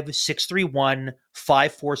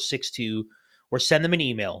 905-631-5462, or send them an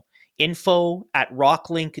email,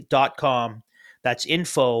 info@rocklink.com. That's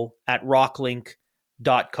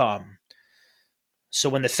info@rocklink.com. So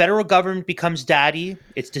when the federal government becomes daddy,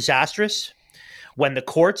 it's disastrous. When the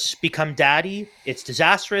courts become daddy, it's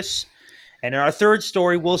disastrous. And in our third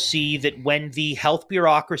story, we'll see that when the health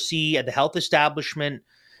bureaucracy and the health establishment,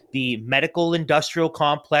 the medical industrial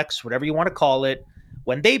complex, whatever you want to call it,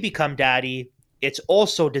 when they become daddy, it's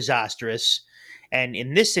also disastrous. And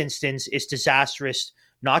in this instance, it's disastrous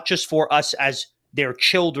not just for us as their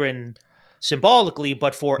children symbolically,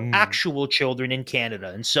 but for actual children in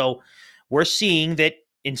Canada. And so we're seeing that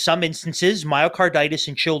in some instances, myocarditis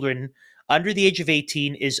in children under the age of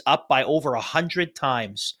 18 is up by over 100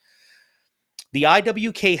 times. The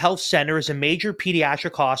IWK Health Centre is a major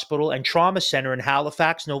pediatric hospital and trauma center in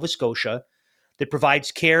Halifax, Nova Scotia, that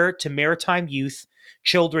provides care to maritime youth,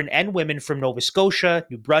 children, and women from Nova Scotia,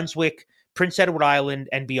 New Brunswick, Prince Edward Island,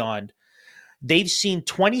 and beyond. They've seen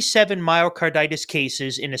 27 myocarditis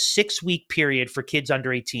cases in a 6-week period for kids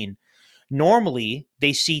under 18. Normally,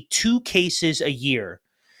 they see 2 cases a year.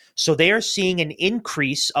 So they are seeing an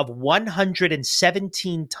increase of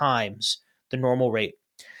 117 times the normal rate.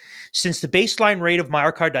 Since the baseline rate of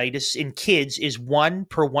myocarditis in kids is 1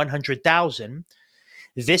 per 100,000,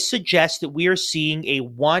 this suggests that we are seeing a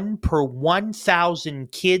 1 per 1,000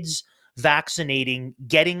 kids vaccinating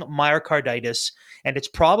getting myocarditis, and it's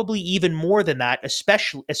probably even more than that,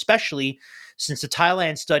 especially since the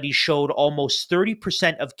Thailand study showed almost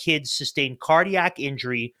 30% of kids sustained cardiac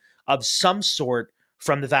injury of some sort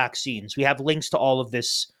from the vaccines. We have links to all of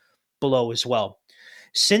this below as well.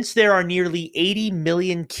 Since there are nearly 80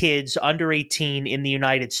 million kids under 18 in the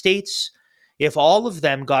United States, if all of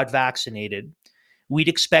them got vaccinated, we'd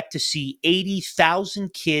expect to see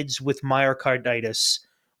 80,000 kids with myocarditis,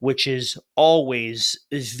 which is always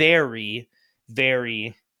very,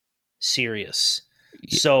 very serious.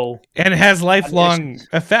 So, and it has lifelong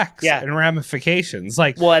effects and ramifications.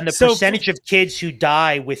 And the percentage of kids who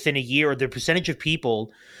die within a year, or the percentage of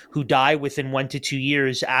people who die within 1 to 2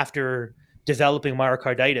 years after developing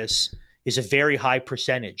myocarditis is a very high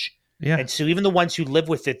percentage. Yeah. And so even the ones who live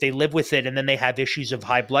with it, they live with it, and then they have issues of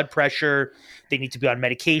high blood pressure. They need to be on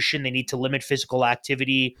medication. They need to limit physical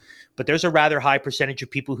activity. But there's a rather high percentage of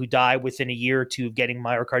people who die within a year or two of getting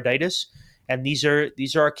myocarditis. And these are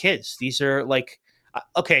our kids. These are like,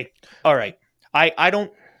 okay, all right. I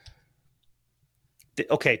don't.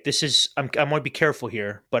 Okay, this is. I'm going to be careful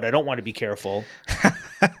here, but I don't want to be careful.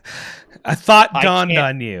 A thought dawned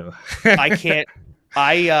on you. I can't.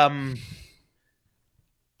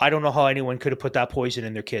 I don't know how anyone could have put that poison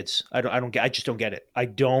in their kids. I just don't get it. I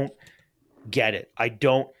don't get it.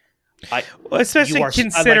 Especially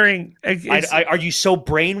considering, are you so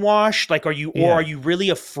brainwashed? Like, are you, or are you really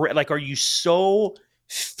afraid? Like, are you so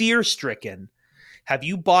fear stricken? Have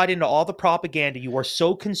you bought into all the propaganda? You are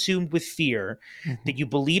so consumed with fear that you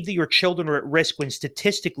believe that your children are at risk when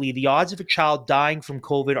statistically the odds of a child dying from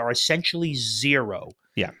COVID are essentially zero.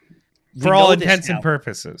 Yeah. For all intents and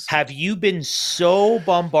purposes. Have you been so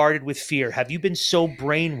bombarded with fear? Have you been so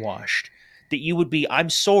brainwashed that you would be, I'm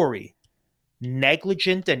sorry,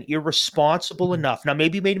 negligent and irresponsible enough? Now,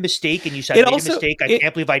 maybe you made a mistake and you said, I made a mistake. I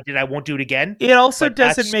can't believe I did. I won't do it again. It also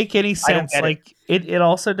doesn't make any sense. Like, it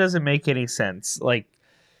also doesn't make any sense. Like,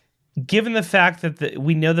 given the fact that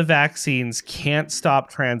we know the vaccines can't stop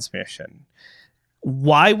transmission,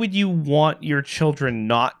 why would you want your children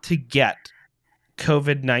not to get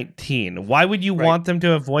COVID-19? Why would you want them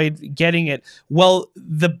to avoid getting it? Well,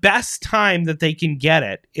 the best time that they can get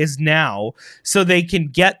it is now, so they can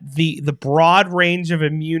get the broad range of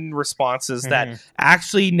immune responses that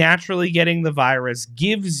actually naturally getting the virus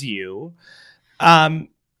gives you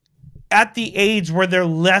at the age where they're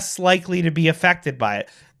less likely to be affected by it.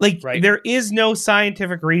 Like, there is no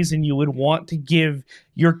scientific reason you would want to give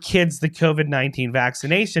your kids the COVID-19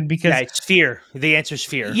 vaccination because... it's fear. The answer is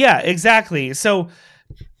fear. Yeah, exactly. So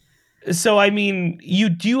I mean, you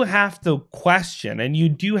do have to question and you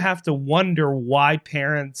do have to wonder why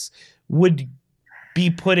parents would be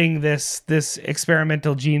putting this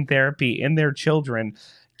experimental gene therapy in their children,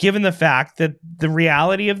 given the fact that the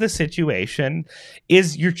reality of the situation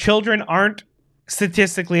is your children aren't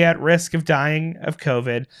statistically at risk of dying of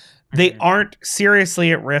COVID. They aren't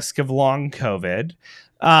seriously at risk of long COVID.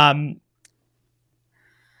 Long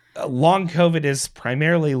COVID is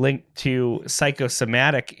primarily linked to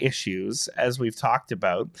psychosomatic issues, as we've talked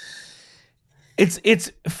about.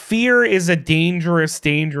 It's fear is a dangerous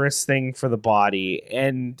thing for the body,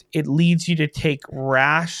 and it leads you to take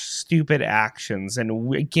rash, stupid actions. And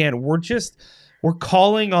we're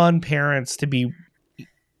calling on parents to be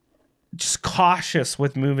just cautious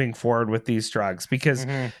with moving forward with these drugs because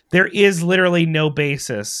there is literally no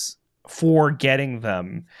basis for getting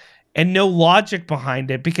them and no logic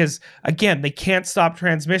behind it because, again, they can't stop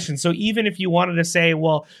transmission. So even if you wanted to say,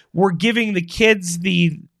 well, we're giving the kids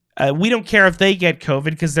we don't care if they get COVID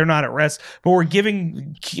because they're not at risk, but we're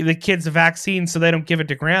giving the kids a vaccine so they don't give it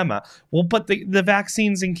to grandma. Well, but the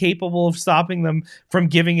vaccine's incapable of stopping them from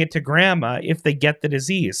giving it to grandma if they get the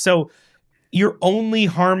disease. So you're only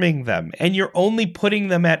harming them and you're only putting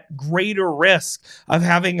them at greater risk of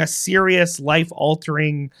having a serious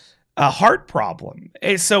life-altering heart problem.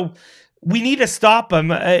 So we need to stop them.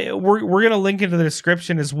 We're going to link into the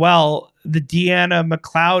description as well the Deanna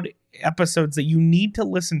McLeod episodes that you need to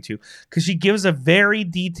listen to because she gives a very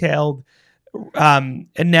detailed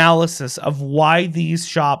analysis of why these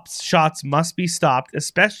shots must be stopped,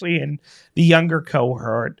 especially in the younger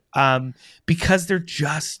cohort, because they're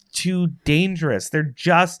just too dangerous.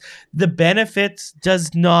 The benefits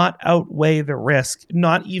does not outweigh the risk,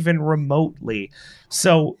 not even remotely.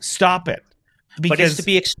 So stop it. But it's to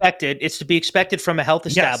be expected. It's to be expected from a health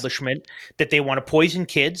establishment that they want to poison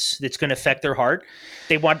kids. That's going to affect their heart.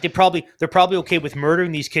 They're probably okay with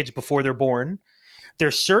murdering these kids before they're born. They're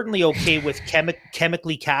certainly okay with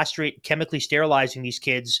chemically sterilizing these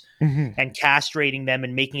kids and castrating them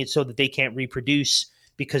and making it so that they can't reproduce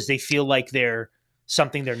because they feel like they're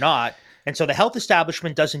something they're not. And so the health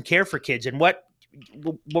establishment doesn't care for kids. And what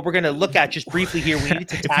we're going to look at just briefly here, we need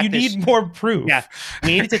to tack need more proof. Yeah,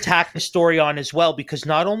 we need to tack the story on as well because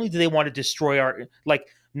not only do they want to destroy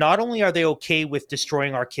not only are they okay with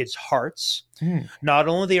destroying our kids' hearts, not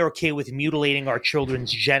only are they okay with mutilating our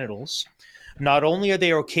children's genitals, not only are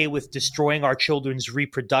they okay with destroying our children's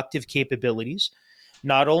reproductive capabilities,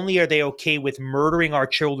 not only are they okay with murdering our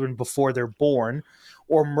children before they're born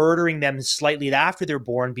or murdering them slightly after they're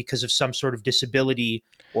born because of some sort of disability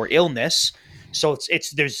or illness. So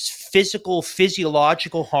there's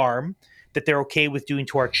physiological harm that they're okay with doing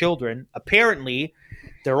to our children. Apparently,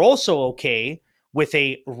 they're also okay with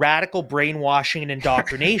a radical brainwashing and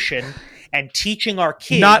indoctrination and teaching our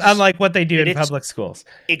kids. Not unlike what they do in public schools.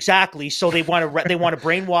 Exactly. So they want to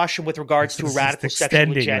brainwash them with regards to a radical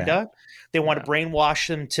sexual agenda. That. They want to brainwash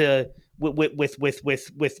them to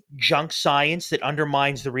with junk science that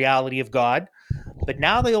undermines the reality of God. But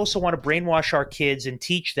now they also want to brainwash our kids and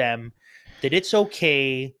teach them that it's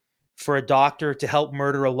okay for a doctor to help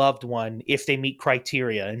murder a loved one if they meet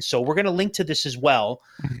criteria. And so we're going to link to this as well.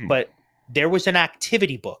 Mm-hmm. But there was an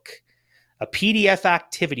activity book, a PDF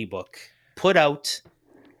activity book put out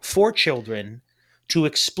for children to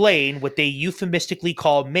explain what they euphemistically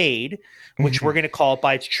call MAID, which we're going to call it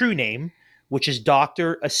by its true name, which is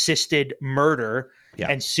doctor-assisted murder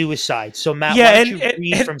and suicide. So, Matt, why don't you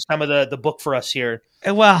read from some of the book for us here?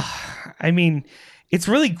 Well, I mean, it's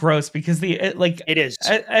really gross because it is.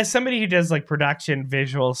 As somebody who does like production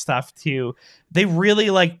visual stuff too, they really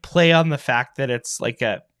like play on the fact that it's like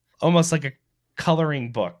almost like a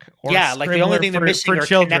coloring book. Or like the only thing they're missing are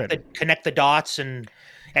connect the dots and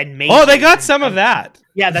oh, they got some of that.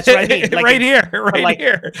 Yeah, that's what I mean. Like, right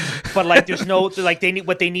here. But like, there's no like they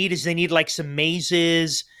need like some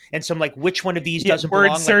mazes and some like which one of these doesn't word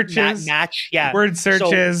belong. Searches, like, match. Yeah, word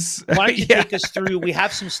searches. So why don't you take us through? We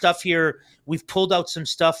have some stuff here. We've pulled out some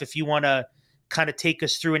stuff if you want to kind of take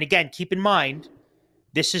us through. And again, keep in mind,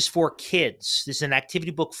 this is for kids. This is an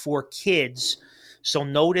activity book for kids. So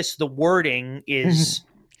notice the wording is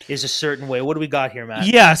a certain way. What do we got here, Matt?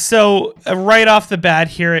 Yeah, so right off the bat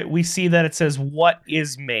here, we see that it says, what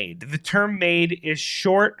is MAID? The term MAID is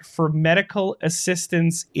short for medical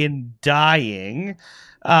assistance in dying,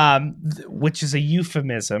 which is a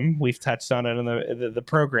euphemism. We've touched on it in the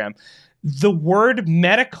program. The word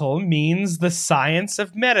medical means the science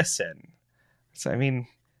of medicine. So, I mean,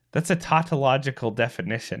 that's a tautological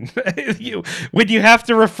definition. When you have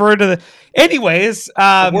to refer to the... Anyways...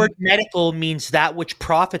 the word medical means that which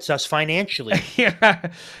profits us financially.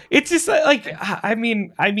 Yeah. It's just like... I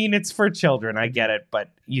mean, it's for children. I get it.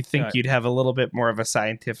 But you think you'd have a little bit more of a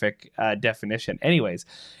scientific definition. Anyways.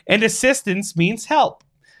 And assistance means help.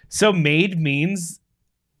 So MAID means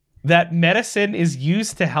that medicine is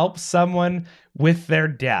used to help someone with their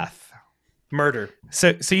death. Murder.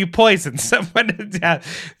 So you poison someone to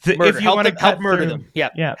death. If you want to help murder them.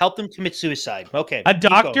 Yeah. Help them commit suicide. Okay. A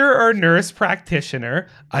doctor or nurse practitioner,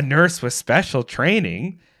 a nurse with special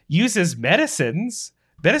training, uses medicines.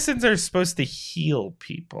 Medicines are supposed to heal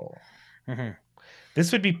people. Mm-hmm.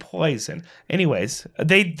 This would be poison. Anyways,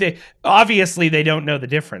 they obviously they don't know the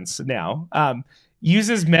difference now.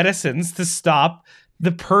 Uses medicines to stop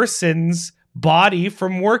the person's body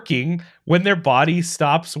from working. When their body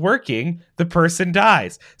stops working, the person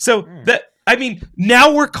dies. So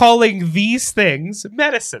now we're calling these things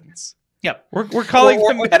medicines. Yep, we're calling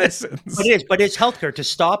them medicines. But it's healthcare to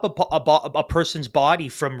stop a person's body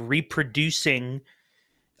from reproducing,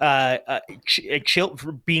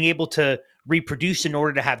 being able to reproduce in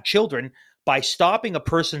order to have children. By stopping a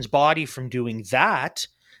person's body from doing that,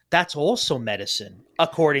 that's also medicine,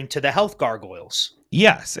 according to the health gargoyles.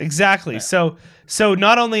 Yes, exactly. Yeah. So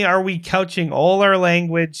not only are we couching all our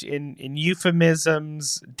language in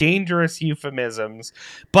euphemisms, dangerous euphemisms,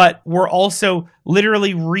 but we're also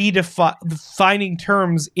literally redefining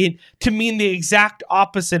terms to mean the exact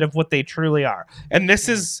opposite of what they truly are. And this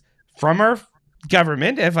is from our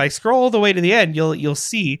government. If I scroll all the way to the end, you'll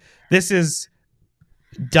see this is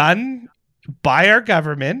done by our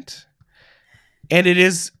government. And it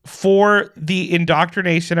is for the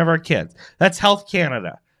indoctrination of our kids. That's Health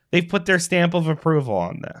Canada. They've put their stamp of approval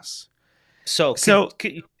on this. So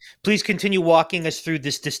please continue walking us through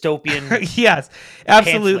this dystopian. Yes,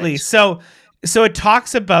 absolutely. Pamphlet. So it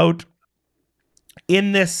talks about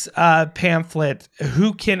in this pamphlet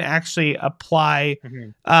who can actually apply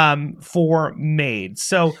for MAID.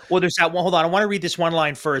 So there's that one. Hold on, I want to read this one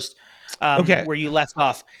line first. Where you left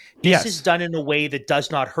off. This is done in a way that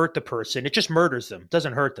does not hurt the person. It just murders them.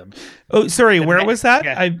 Doesn't hurt them. Oh, sorry. Where was that?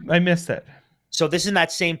 Yeah. I missed it. So this is in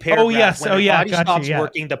that same paragraph. Oh, yes. When the body stops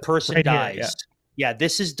working, the person dies. Yeah.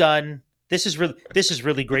 This is done. This is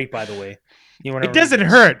really great, by the way. It doesn't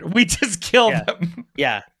hurt. We just kill them.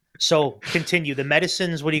 Yeah. So continue. The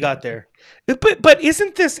medicines. What do you got there? But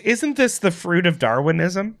isn't this the fruit of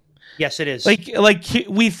Darwinism? Yes, it is. Like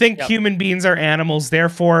we think human beings are animals,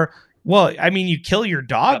 therefore. Well, I mean, you kill your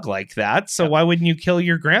dog like that, so why wouldn't you kill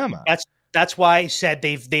your grandma? That's why I said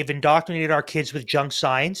they've indoctrinated our kids with junk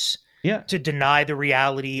science to deny the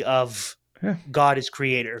reality of God as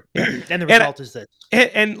creator. And the result is this.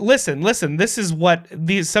 And listen, this is what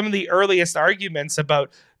some of the earliest arguments about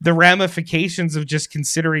the ramifications of just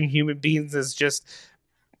considering human beings as just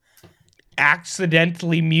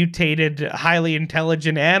accidentally mutated, highly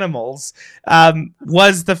intelligent animals,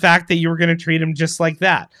 was the fact that you were going to treat them just like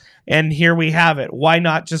that. And here we have it. Why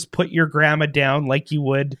not just put your grandma down like you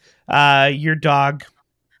would your dog?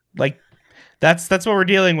 Like, that's what we're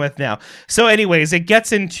dealing with now. So anyways, it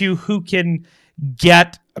gets into who can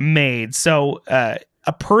get MAID. So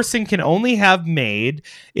a person can only have MAID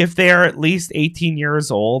if they are at least 18 years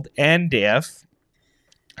old, and if,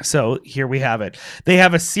 so here we have it, they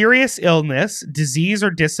have a serious illness, disease, or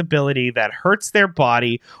disability that hurts their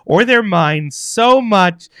body or their mind so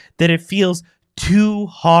much that it feels too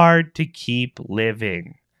hard to keep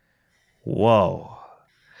living. Whoa.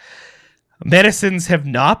 Medicines have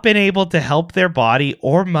not been able to help their body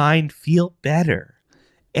or mind feel better,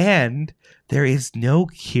 and there is no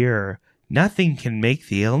cure. Nothing can make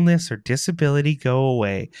the illness or disability go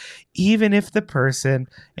away, even if the person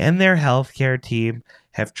and their healthcare team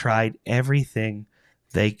have tried everything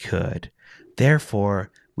they could.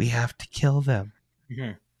 Therefore, we have to kill them.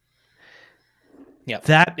 Mm-hmm. Yeah,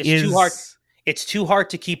 it's too hard. It's too hard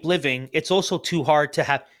to keep living. It's also too hard to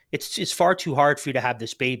have. It's far too hard for you to have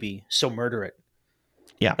this baby. So murder it.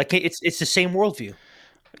 Yeah, like it's the same worldview.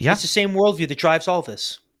 Yeah, it's the same worldview that drives all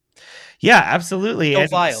this. Yeah, absolutely. So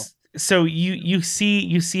vile. So you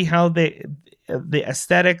see how the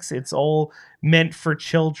aesthetics, it's all meant for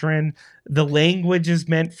children. The language is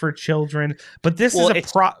meant for children, but this is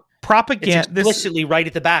a propaganda. It's explicitly right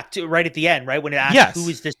at the back, right at the end, right when it asks who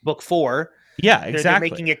is this book for. Yeah, exactly. They're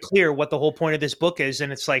making it clear what the whole point of this book is,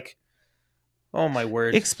 and it's like, oh my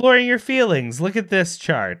word! Exploring your feelings. Look at this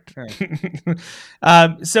chart.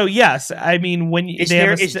 Right. So yes, I mean when is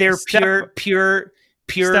there pure,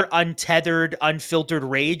 untethered, unfiltered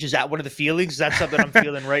rage? Is that one of the feelings? That's something I'm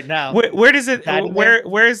feeling right now. Where does it?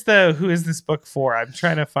 Where's the? Who is this book for? I'm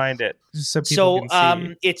trying to find it just so people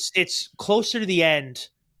can see. It's closer to the end.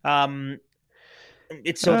 The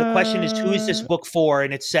question is, who is this book for?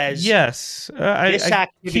 And it says, yes, this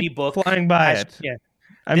activity book flying by it. Yeah,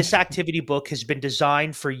 this activity book has been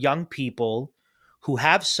designed for young people who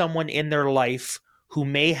have someone in their life who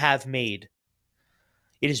may have MAID.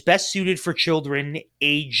 It is best suited for children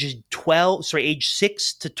age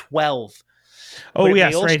 6 to 12. Oh,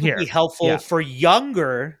 yes, right here. It may also be helpful for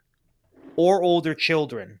younger or older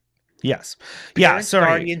children. Yes. Parents,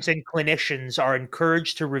 guardians, and clinicians are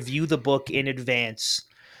encouraged to review the book in advance.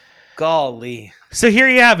 Golly. So here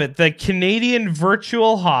you have it, the Canadian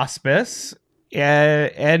Virtual Hospice,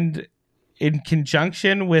 and in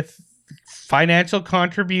conjunction with financial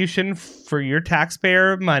contribution for your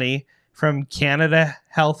taxpayer money from Canada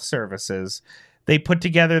Health Services, they put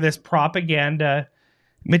together this propaganda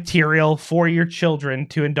material for your children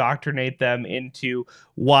to indoctrinate them into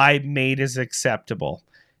why MAID is acceptable.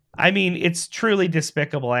 I mean, it's truly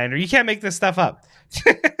despicable, Andrew. You can't make this stuff up.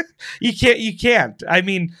 You can't. I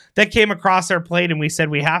mean, that came across our plate and we said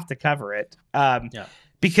we have to cover it.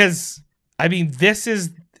 Because, I mean, this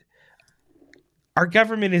is... Our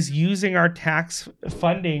government is using our tax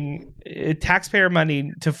funding, taxpayer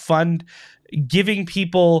money to fund giving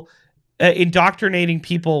people, indoctrinating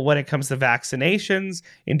people when it comes to vaccinations,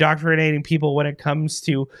 indoctrinating people when it comes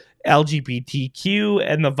to LGBTQ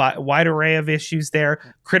and the wide array of issues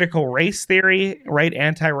there, critical race theory, right,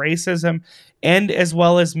 anti-racism, and as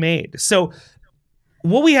well as MAID. So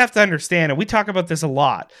what we have to understand, and we talk about this a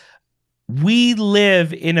lot, we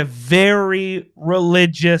live in a very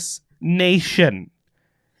religious nation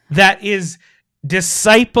that is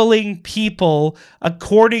discipling people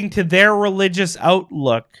according to their religious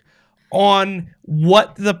outlook on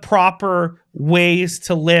what the proper ways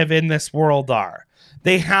to live in this world are.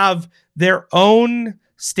 They have their own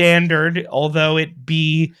standard, although it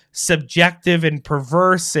be subjective and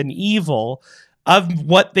perverse and evil, of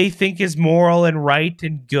what they think is moral and right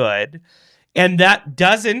and good. And that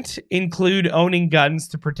doesn't include owning guns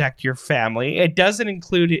to protect your family. It doesn't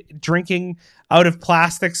include drinking out of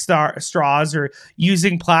plastic straws or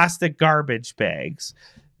using plastic garbage bags.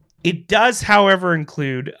 It does, however,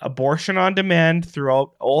 include abortion on demand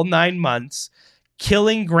throughout all 9 months,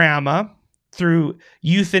 killing grandma through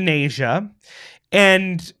euthanasia,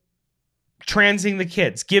 and transing the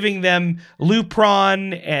kids, giving them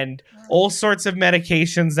Lupron and all sorts of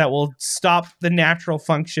medications that will stop the natural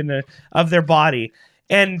function of their body.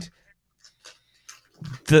 And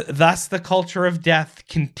thus the culture of death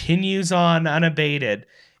continues on unabated.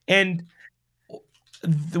 And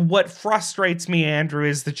what frustrates me, Andrew,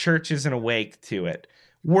 is the church isn't awake to it.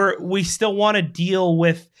 We still want to deal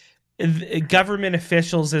with government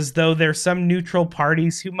officials as though there's some neutral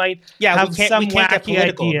parties who might have some wacky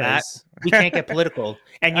ideas. We can't get political.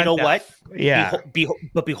 And you know what? Yeah.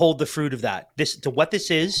 But behold the fruit of that. This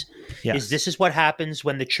is what happens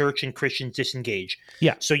when the church and Christians disengage.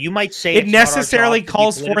 Yeah. So you might say it necessarily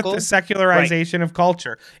calls forth the secularization of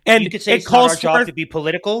culture. And you could say it's not our job to be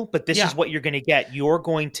political, but this is what you're going to get. You're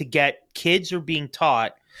going to get kids are being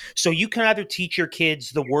taught. So you can either teach your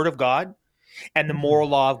kids the word of God and the moral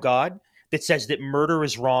law of God that says that murder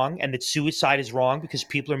is wrong and that suicide is wrong because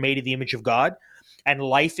people are made in the image of God. And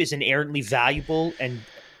life is inherently valuable and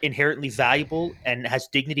has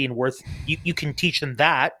dignity and worth. You can teach them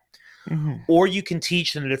that, or you can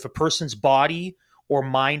teach them that if a person's body or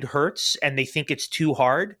mind hurts and they think it's too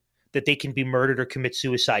hard, that they can be murdered or commit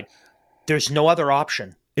suicide. There's no other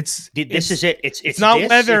option. This is it. It's not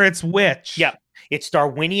whether it's which. Yeah, it's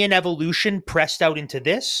Darwinian evolution pressed out into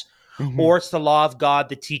this, or it's the law of God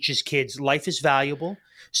that teaches kids life is valuable.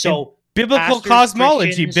 So. Biblical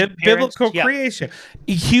cosmology, biblical creation.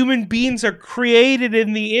 Human beings are created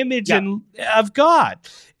in the image of God,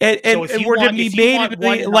 and we're to be made in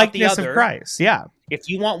the likeness of Christ. Yeah. If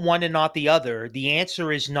you want one and not the other, the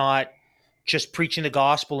answer is not just preaching the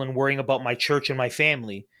gospel and worrying about my church and my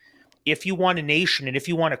family. If you want a nation and if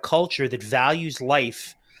you want a culture that values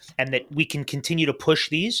life and that we can continue to push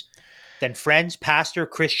these, then friends, pastor,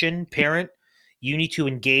 Christian, parent, you need to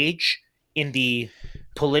engage in the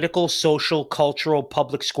political, social, cultural,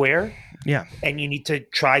 public square. Yeah. And you need to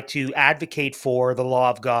try to advocate for the law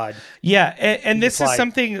of God. Yeah. And this is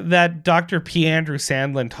something that Dr. P. Andrew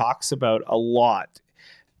Sandlin talks about a lot.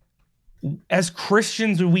 As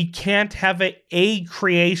Christians, we can't have a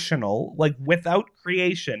creational, like without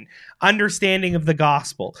creation, understanding of the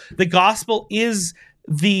gospel. The gospel is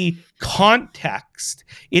the context.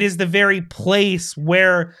 It is the very place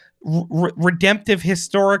where redemptive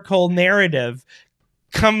historical narrative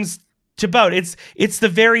comes to about. It's the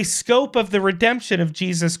very scope of the redemption of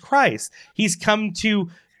Jesus Christ. He's come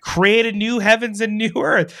to create a new heavens and new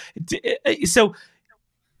earth. So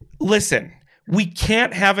listen, we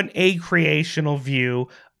can't have an a-creational view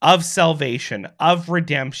of salvation, of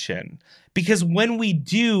redemption, because when we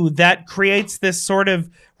do, that creates this sort of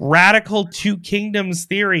radical two kingdoms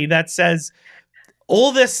theory that says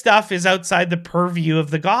all this stuff is outside the purview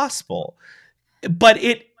of the gospel. But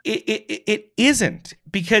it isn't,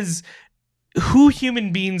 because who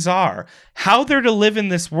human beings are, how they're to live in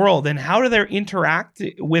this world, and how do they interact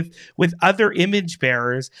with other image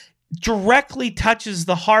bearers directly touches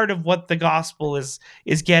the heart of what the gospel is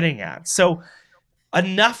getting at. So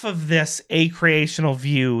enough of this a-creational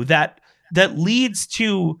view that leads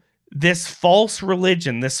to this false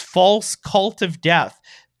religion, this false cult of death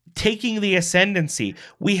taking the ascendancy.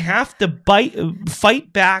 We have to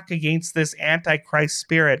fight back against this antichrist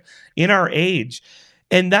spirit in our age.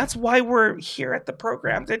 And that's why we're here at the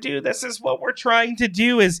program to do. This is what we're trying to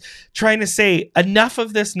do, is trying to say enough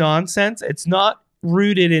of this nonsense. It's not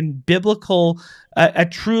rooted in biblical, a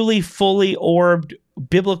truly fully orbed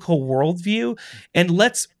biblical worldview, and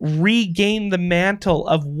let's regain the mantle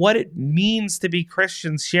of what it means to be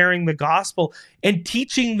Christians, sharing the gospel and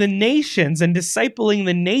teaching the nations and discipling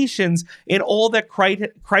the nations in all that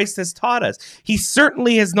Christ has taught us. He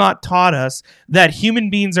certainly has not taught us that human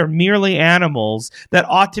beings are merely animals that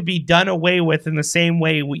ought to be done away with in the same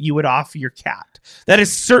way you would offer your cat. That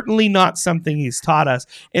is certainly not something he's taught us,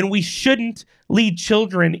 and we shouldn't lead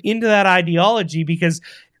children into that ideology, because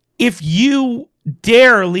if you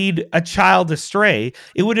dare lead a child astray,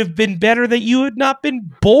 it would have been better that you had not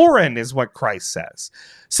been born, is what Christ says.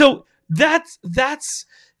 So that's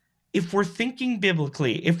if we're thinking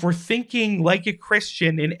biblically, if we're thinking like a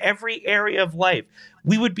Christian in every area of life,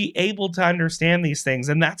 we would be able to understand these things.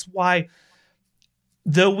 And that's why,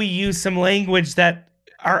 though we use some language that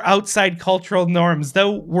are outside cultural norms,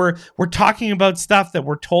 though we're talking about stuff that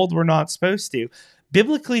we're told we're not supposed to,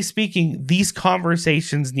 biblically speaking, these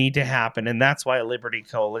conversations need to happen, and that's why Liberty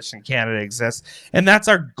Coalition Canada exists. And that's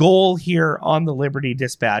our goal here on the Liberty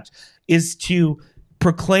Dispatch, is to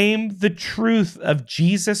proclaim the truth of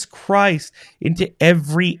Jesus Christ into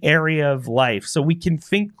every area of life, so we can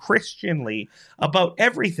think Christianly about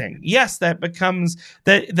everything. Yes, that becomes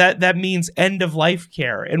that means end of life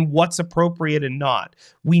care and what's appropriate and not.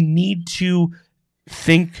 We need to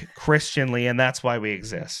think Christianly, and that's why we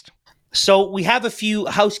exist. So we have a few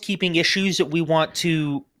housekeeping issues that we want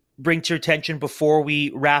to bring to your attention before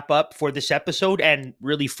we wrap up for this episode and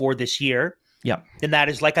really for this year. Yeah. And that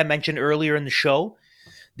is, like I mentioned earlier in the show,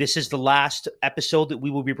 this is the last episode that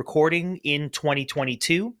we will be recording in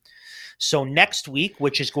 2022. So next week,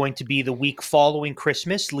 which is going to be the week following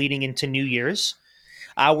Christmas leading into New Year's,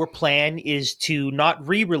 our plan is to not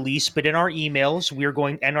re-release, but in our emails,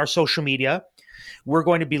 and our social media, we're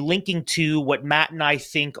going to be linking to what Matt and I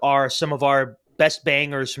think are some of our best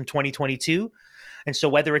bangers from 2022. And so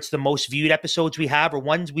whether it's the most viewed episodes we have or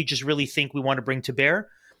ones we just really think we want to bring to bear,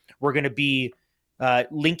 we're going to be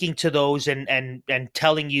linking to those and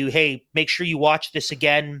telling you, hey, make sure you watch this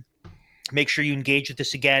again. Make sure you engage with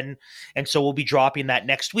this again. And so we'll be dropping that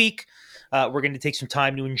next week. We're going to take some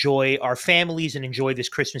time to enjoy our families and enjoy this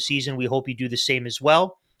Christmas season. We hope you do the same as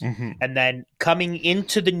well. Mm-hmm. And then coming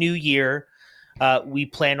into the new year, we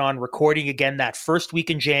plan on recording again that first week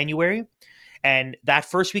in January. And that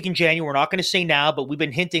first week in January, we're not going to say now, but we've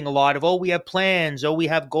been hinting a lot of, we have plans, we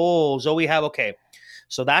have goals, okay.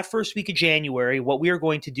 So that first week of January, what we are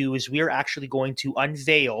going to do is we are actually going to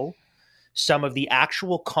unveil some of the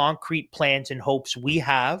actual concrete plans and hopes we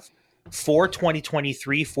have for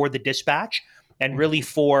 2023 for the Dispatch and really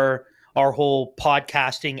for our whole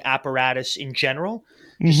podcasting apparatus in general.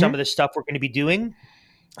 Mm-hmm. Some of the stuff we're going to be doing,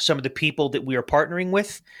 some of the people that we are partnering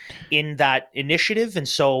with in that initiative. And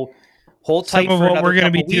so hold tight. Some of what we're going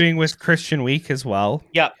to be doing with Christian Week as well.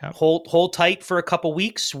 Yeah. Hold tight for a couple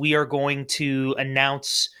weeks. We are going to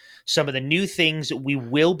announce some of the new things that we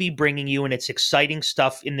will be bringing you, and it's exciting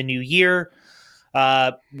stuff in the new year.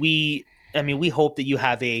 We hope that you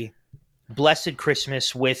have a blessed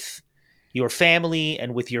Christmas with your family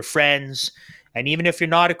and with your friends. And even if you're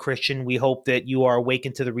not a Christian, we hope that you are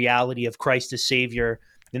awakened to the reality of Christ as Savior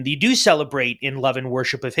and that you do celebrate in love and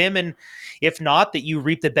worship of him. And if not, that you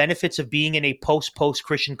reap the benefits of being in a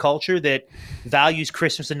post-Christian culture that values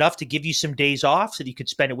Christmas enough to give you some days off so that you could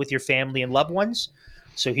spend it with your family and loved ones.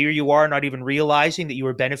 So here you are, not even realizing that you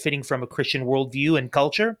are benefiting from a Christian worldview and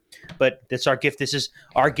culture, but that's our gift. This is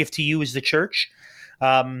our gift to you as the church.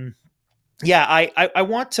 I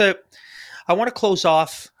want to close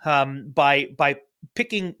off by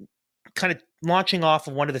picking, kind of launching off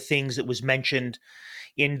of one of the things that was mentioned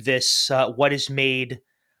in this What Is Made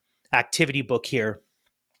activity book here.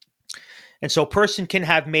 And so a person can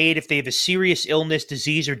have MAID if they have a serious illness,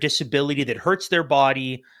 disease, or disability that hurts their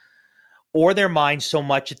body or their mind so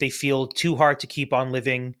much that they feel too hard to keep on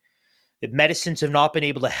living, that medicines have not been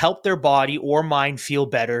able to help their body or mind feel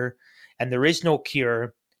better, and there is no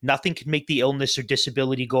cure. Nothing can make the illness or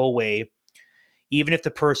disability go away, even if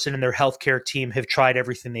the person and their healthcare team have tried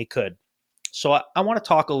everything they could. So I want to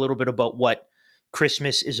talk a little bit about what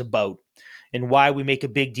Christmas is about and why we make a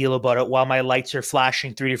big deal about it, why my lights are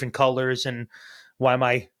flashing 3 different colors, and why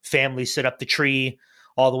my family set up the tree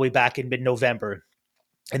all the way back in mid-November.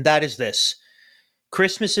 And that is this.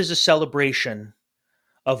 Christmas is a celebration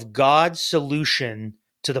of God's solution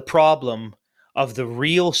to the problem of the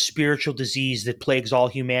real spiritual disease that plagues all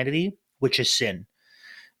humanity, which is sin.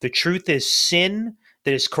 The truth is sin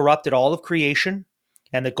that has corrupted all of creation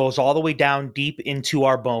and that goes all the way down deep into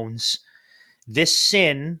our bones. This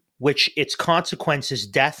sin, which its consequence is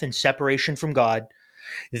death and separation from God,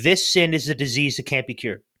 this sin is a disease that can't be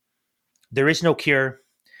cured. There is no cure.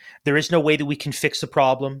 There is no way that we can fix the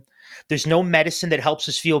problem. There's no medicine that helps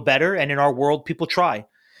us feel better. And in our world, people try.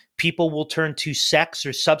 People will turn to sex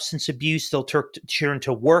or substance abuse. They'll turn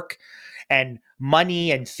to work and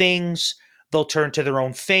money and things. They'll turn to their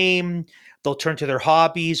own fame. They'll turn to their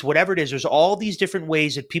hobbies, whatever it is. There's all these different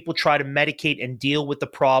ways that people try to medicate and deal with the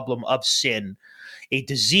problem of sin, a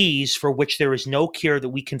disease for which there is no cure that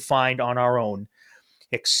we can find on our own,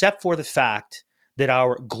 except for the fact that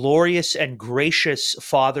our glorious and gracious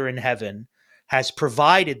Father in heaven has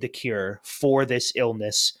provided the cure for this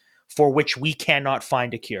illness for which we cannot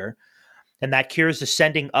find a cure. And that cure is the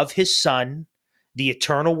sending of his Son, the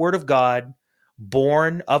eternal Word of God,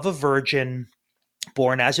 born of a virgin,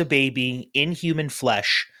 born as a baby in human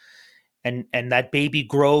flesh. And that baby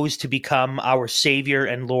grows to become our Savior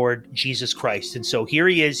and Lord, Jesus Christ. And so here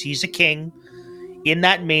he is. He's a king in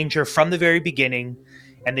that manger from the very beginning,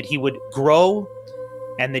 and that he would grow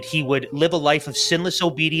and that he would live a life of sinless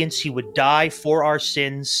obedience. He would die for our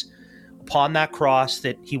sins upon that cross,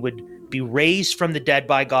 that he would be raised from the dead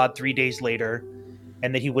by God 3 days later,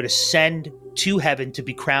 and that he would ascend to heaven to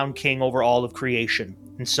be crowned king over all of creation.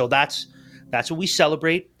 And so that's what we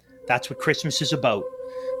celebrate. That's what Christmas is about.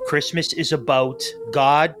 Christmas is about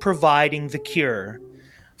God providing the cure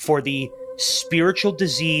for the spiritual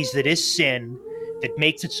disease that is sin, that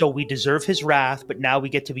makes it so we deserve his wrath, but now we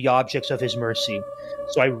get to be objects of his mercy.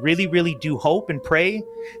 So I really, really do hope and pray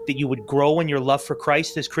that you would grow in your love for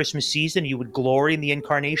Christ this Christmas season. You would glory in the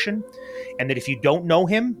incarnation, and that if you don't know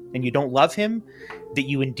him and you don't love him, that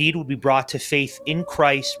you indeed would be brought to faith in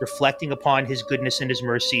Christ, reflecting upon his goodness and his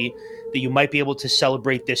mercy, that you might be able to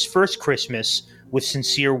celebrate this first Christmas with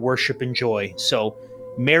sincere worship and joy. So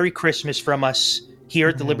Merry Christmas from us here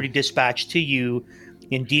at the Liberty Dispatch to you.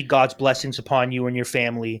 Indeed, God's blessings upon you and your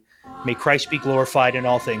family. May Christ be glorified in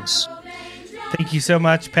all things. Thank you so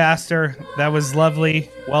much, Pastor. That was lovely.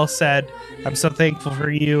 Well said. I'm so thankful for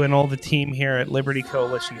you and all the team here at Liberty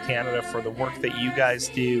Coalition Canada for the work that you guys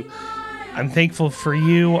do. I'm thankful for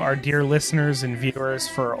you, our dear listeners and viewers,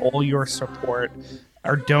 for all your support,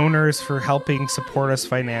 our donors for helping support us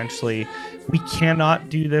financially. We cannot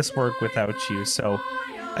do this work without you. So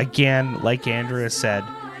again, like Andrea said,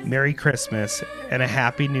 Merry Christmas and a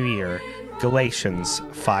Happy New Year. Galatians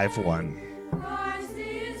 5:1.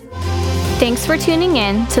 Thanks for tuning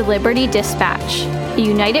in to Liberty Dispatch, a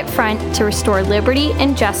united front to restore liberty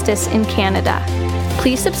and justice in Canada.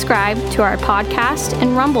 Please subscribe to our podcast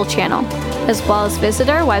and Rumble channel, as well as visit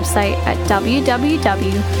our website at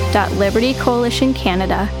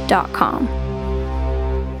www.libertycoalitioncanada.com.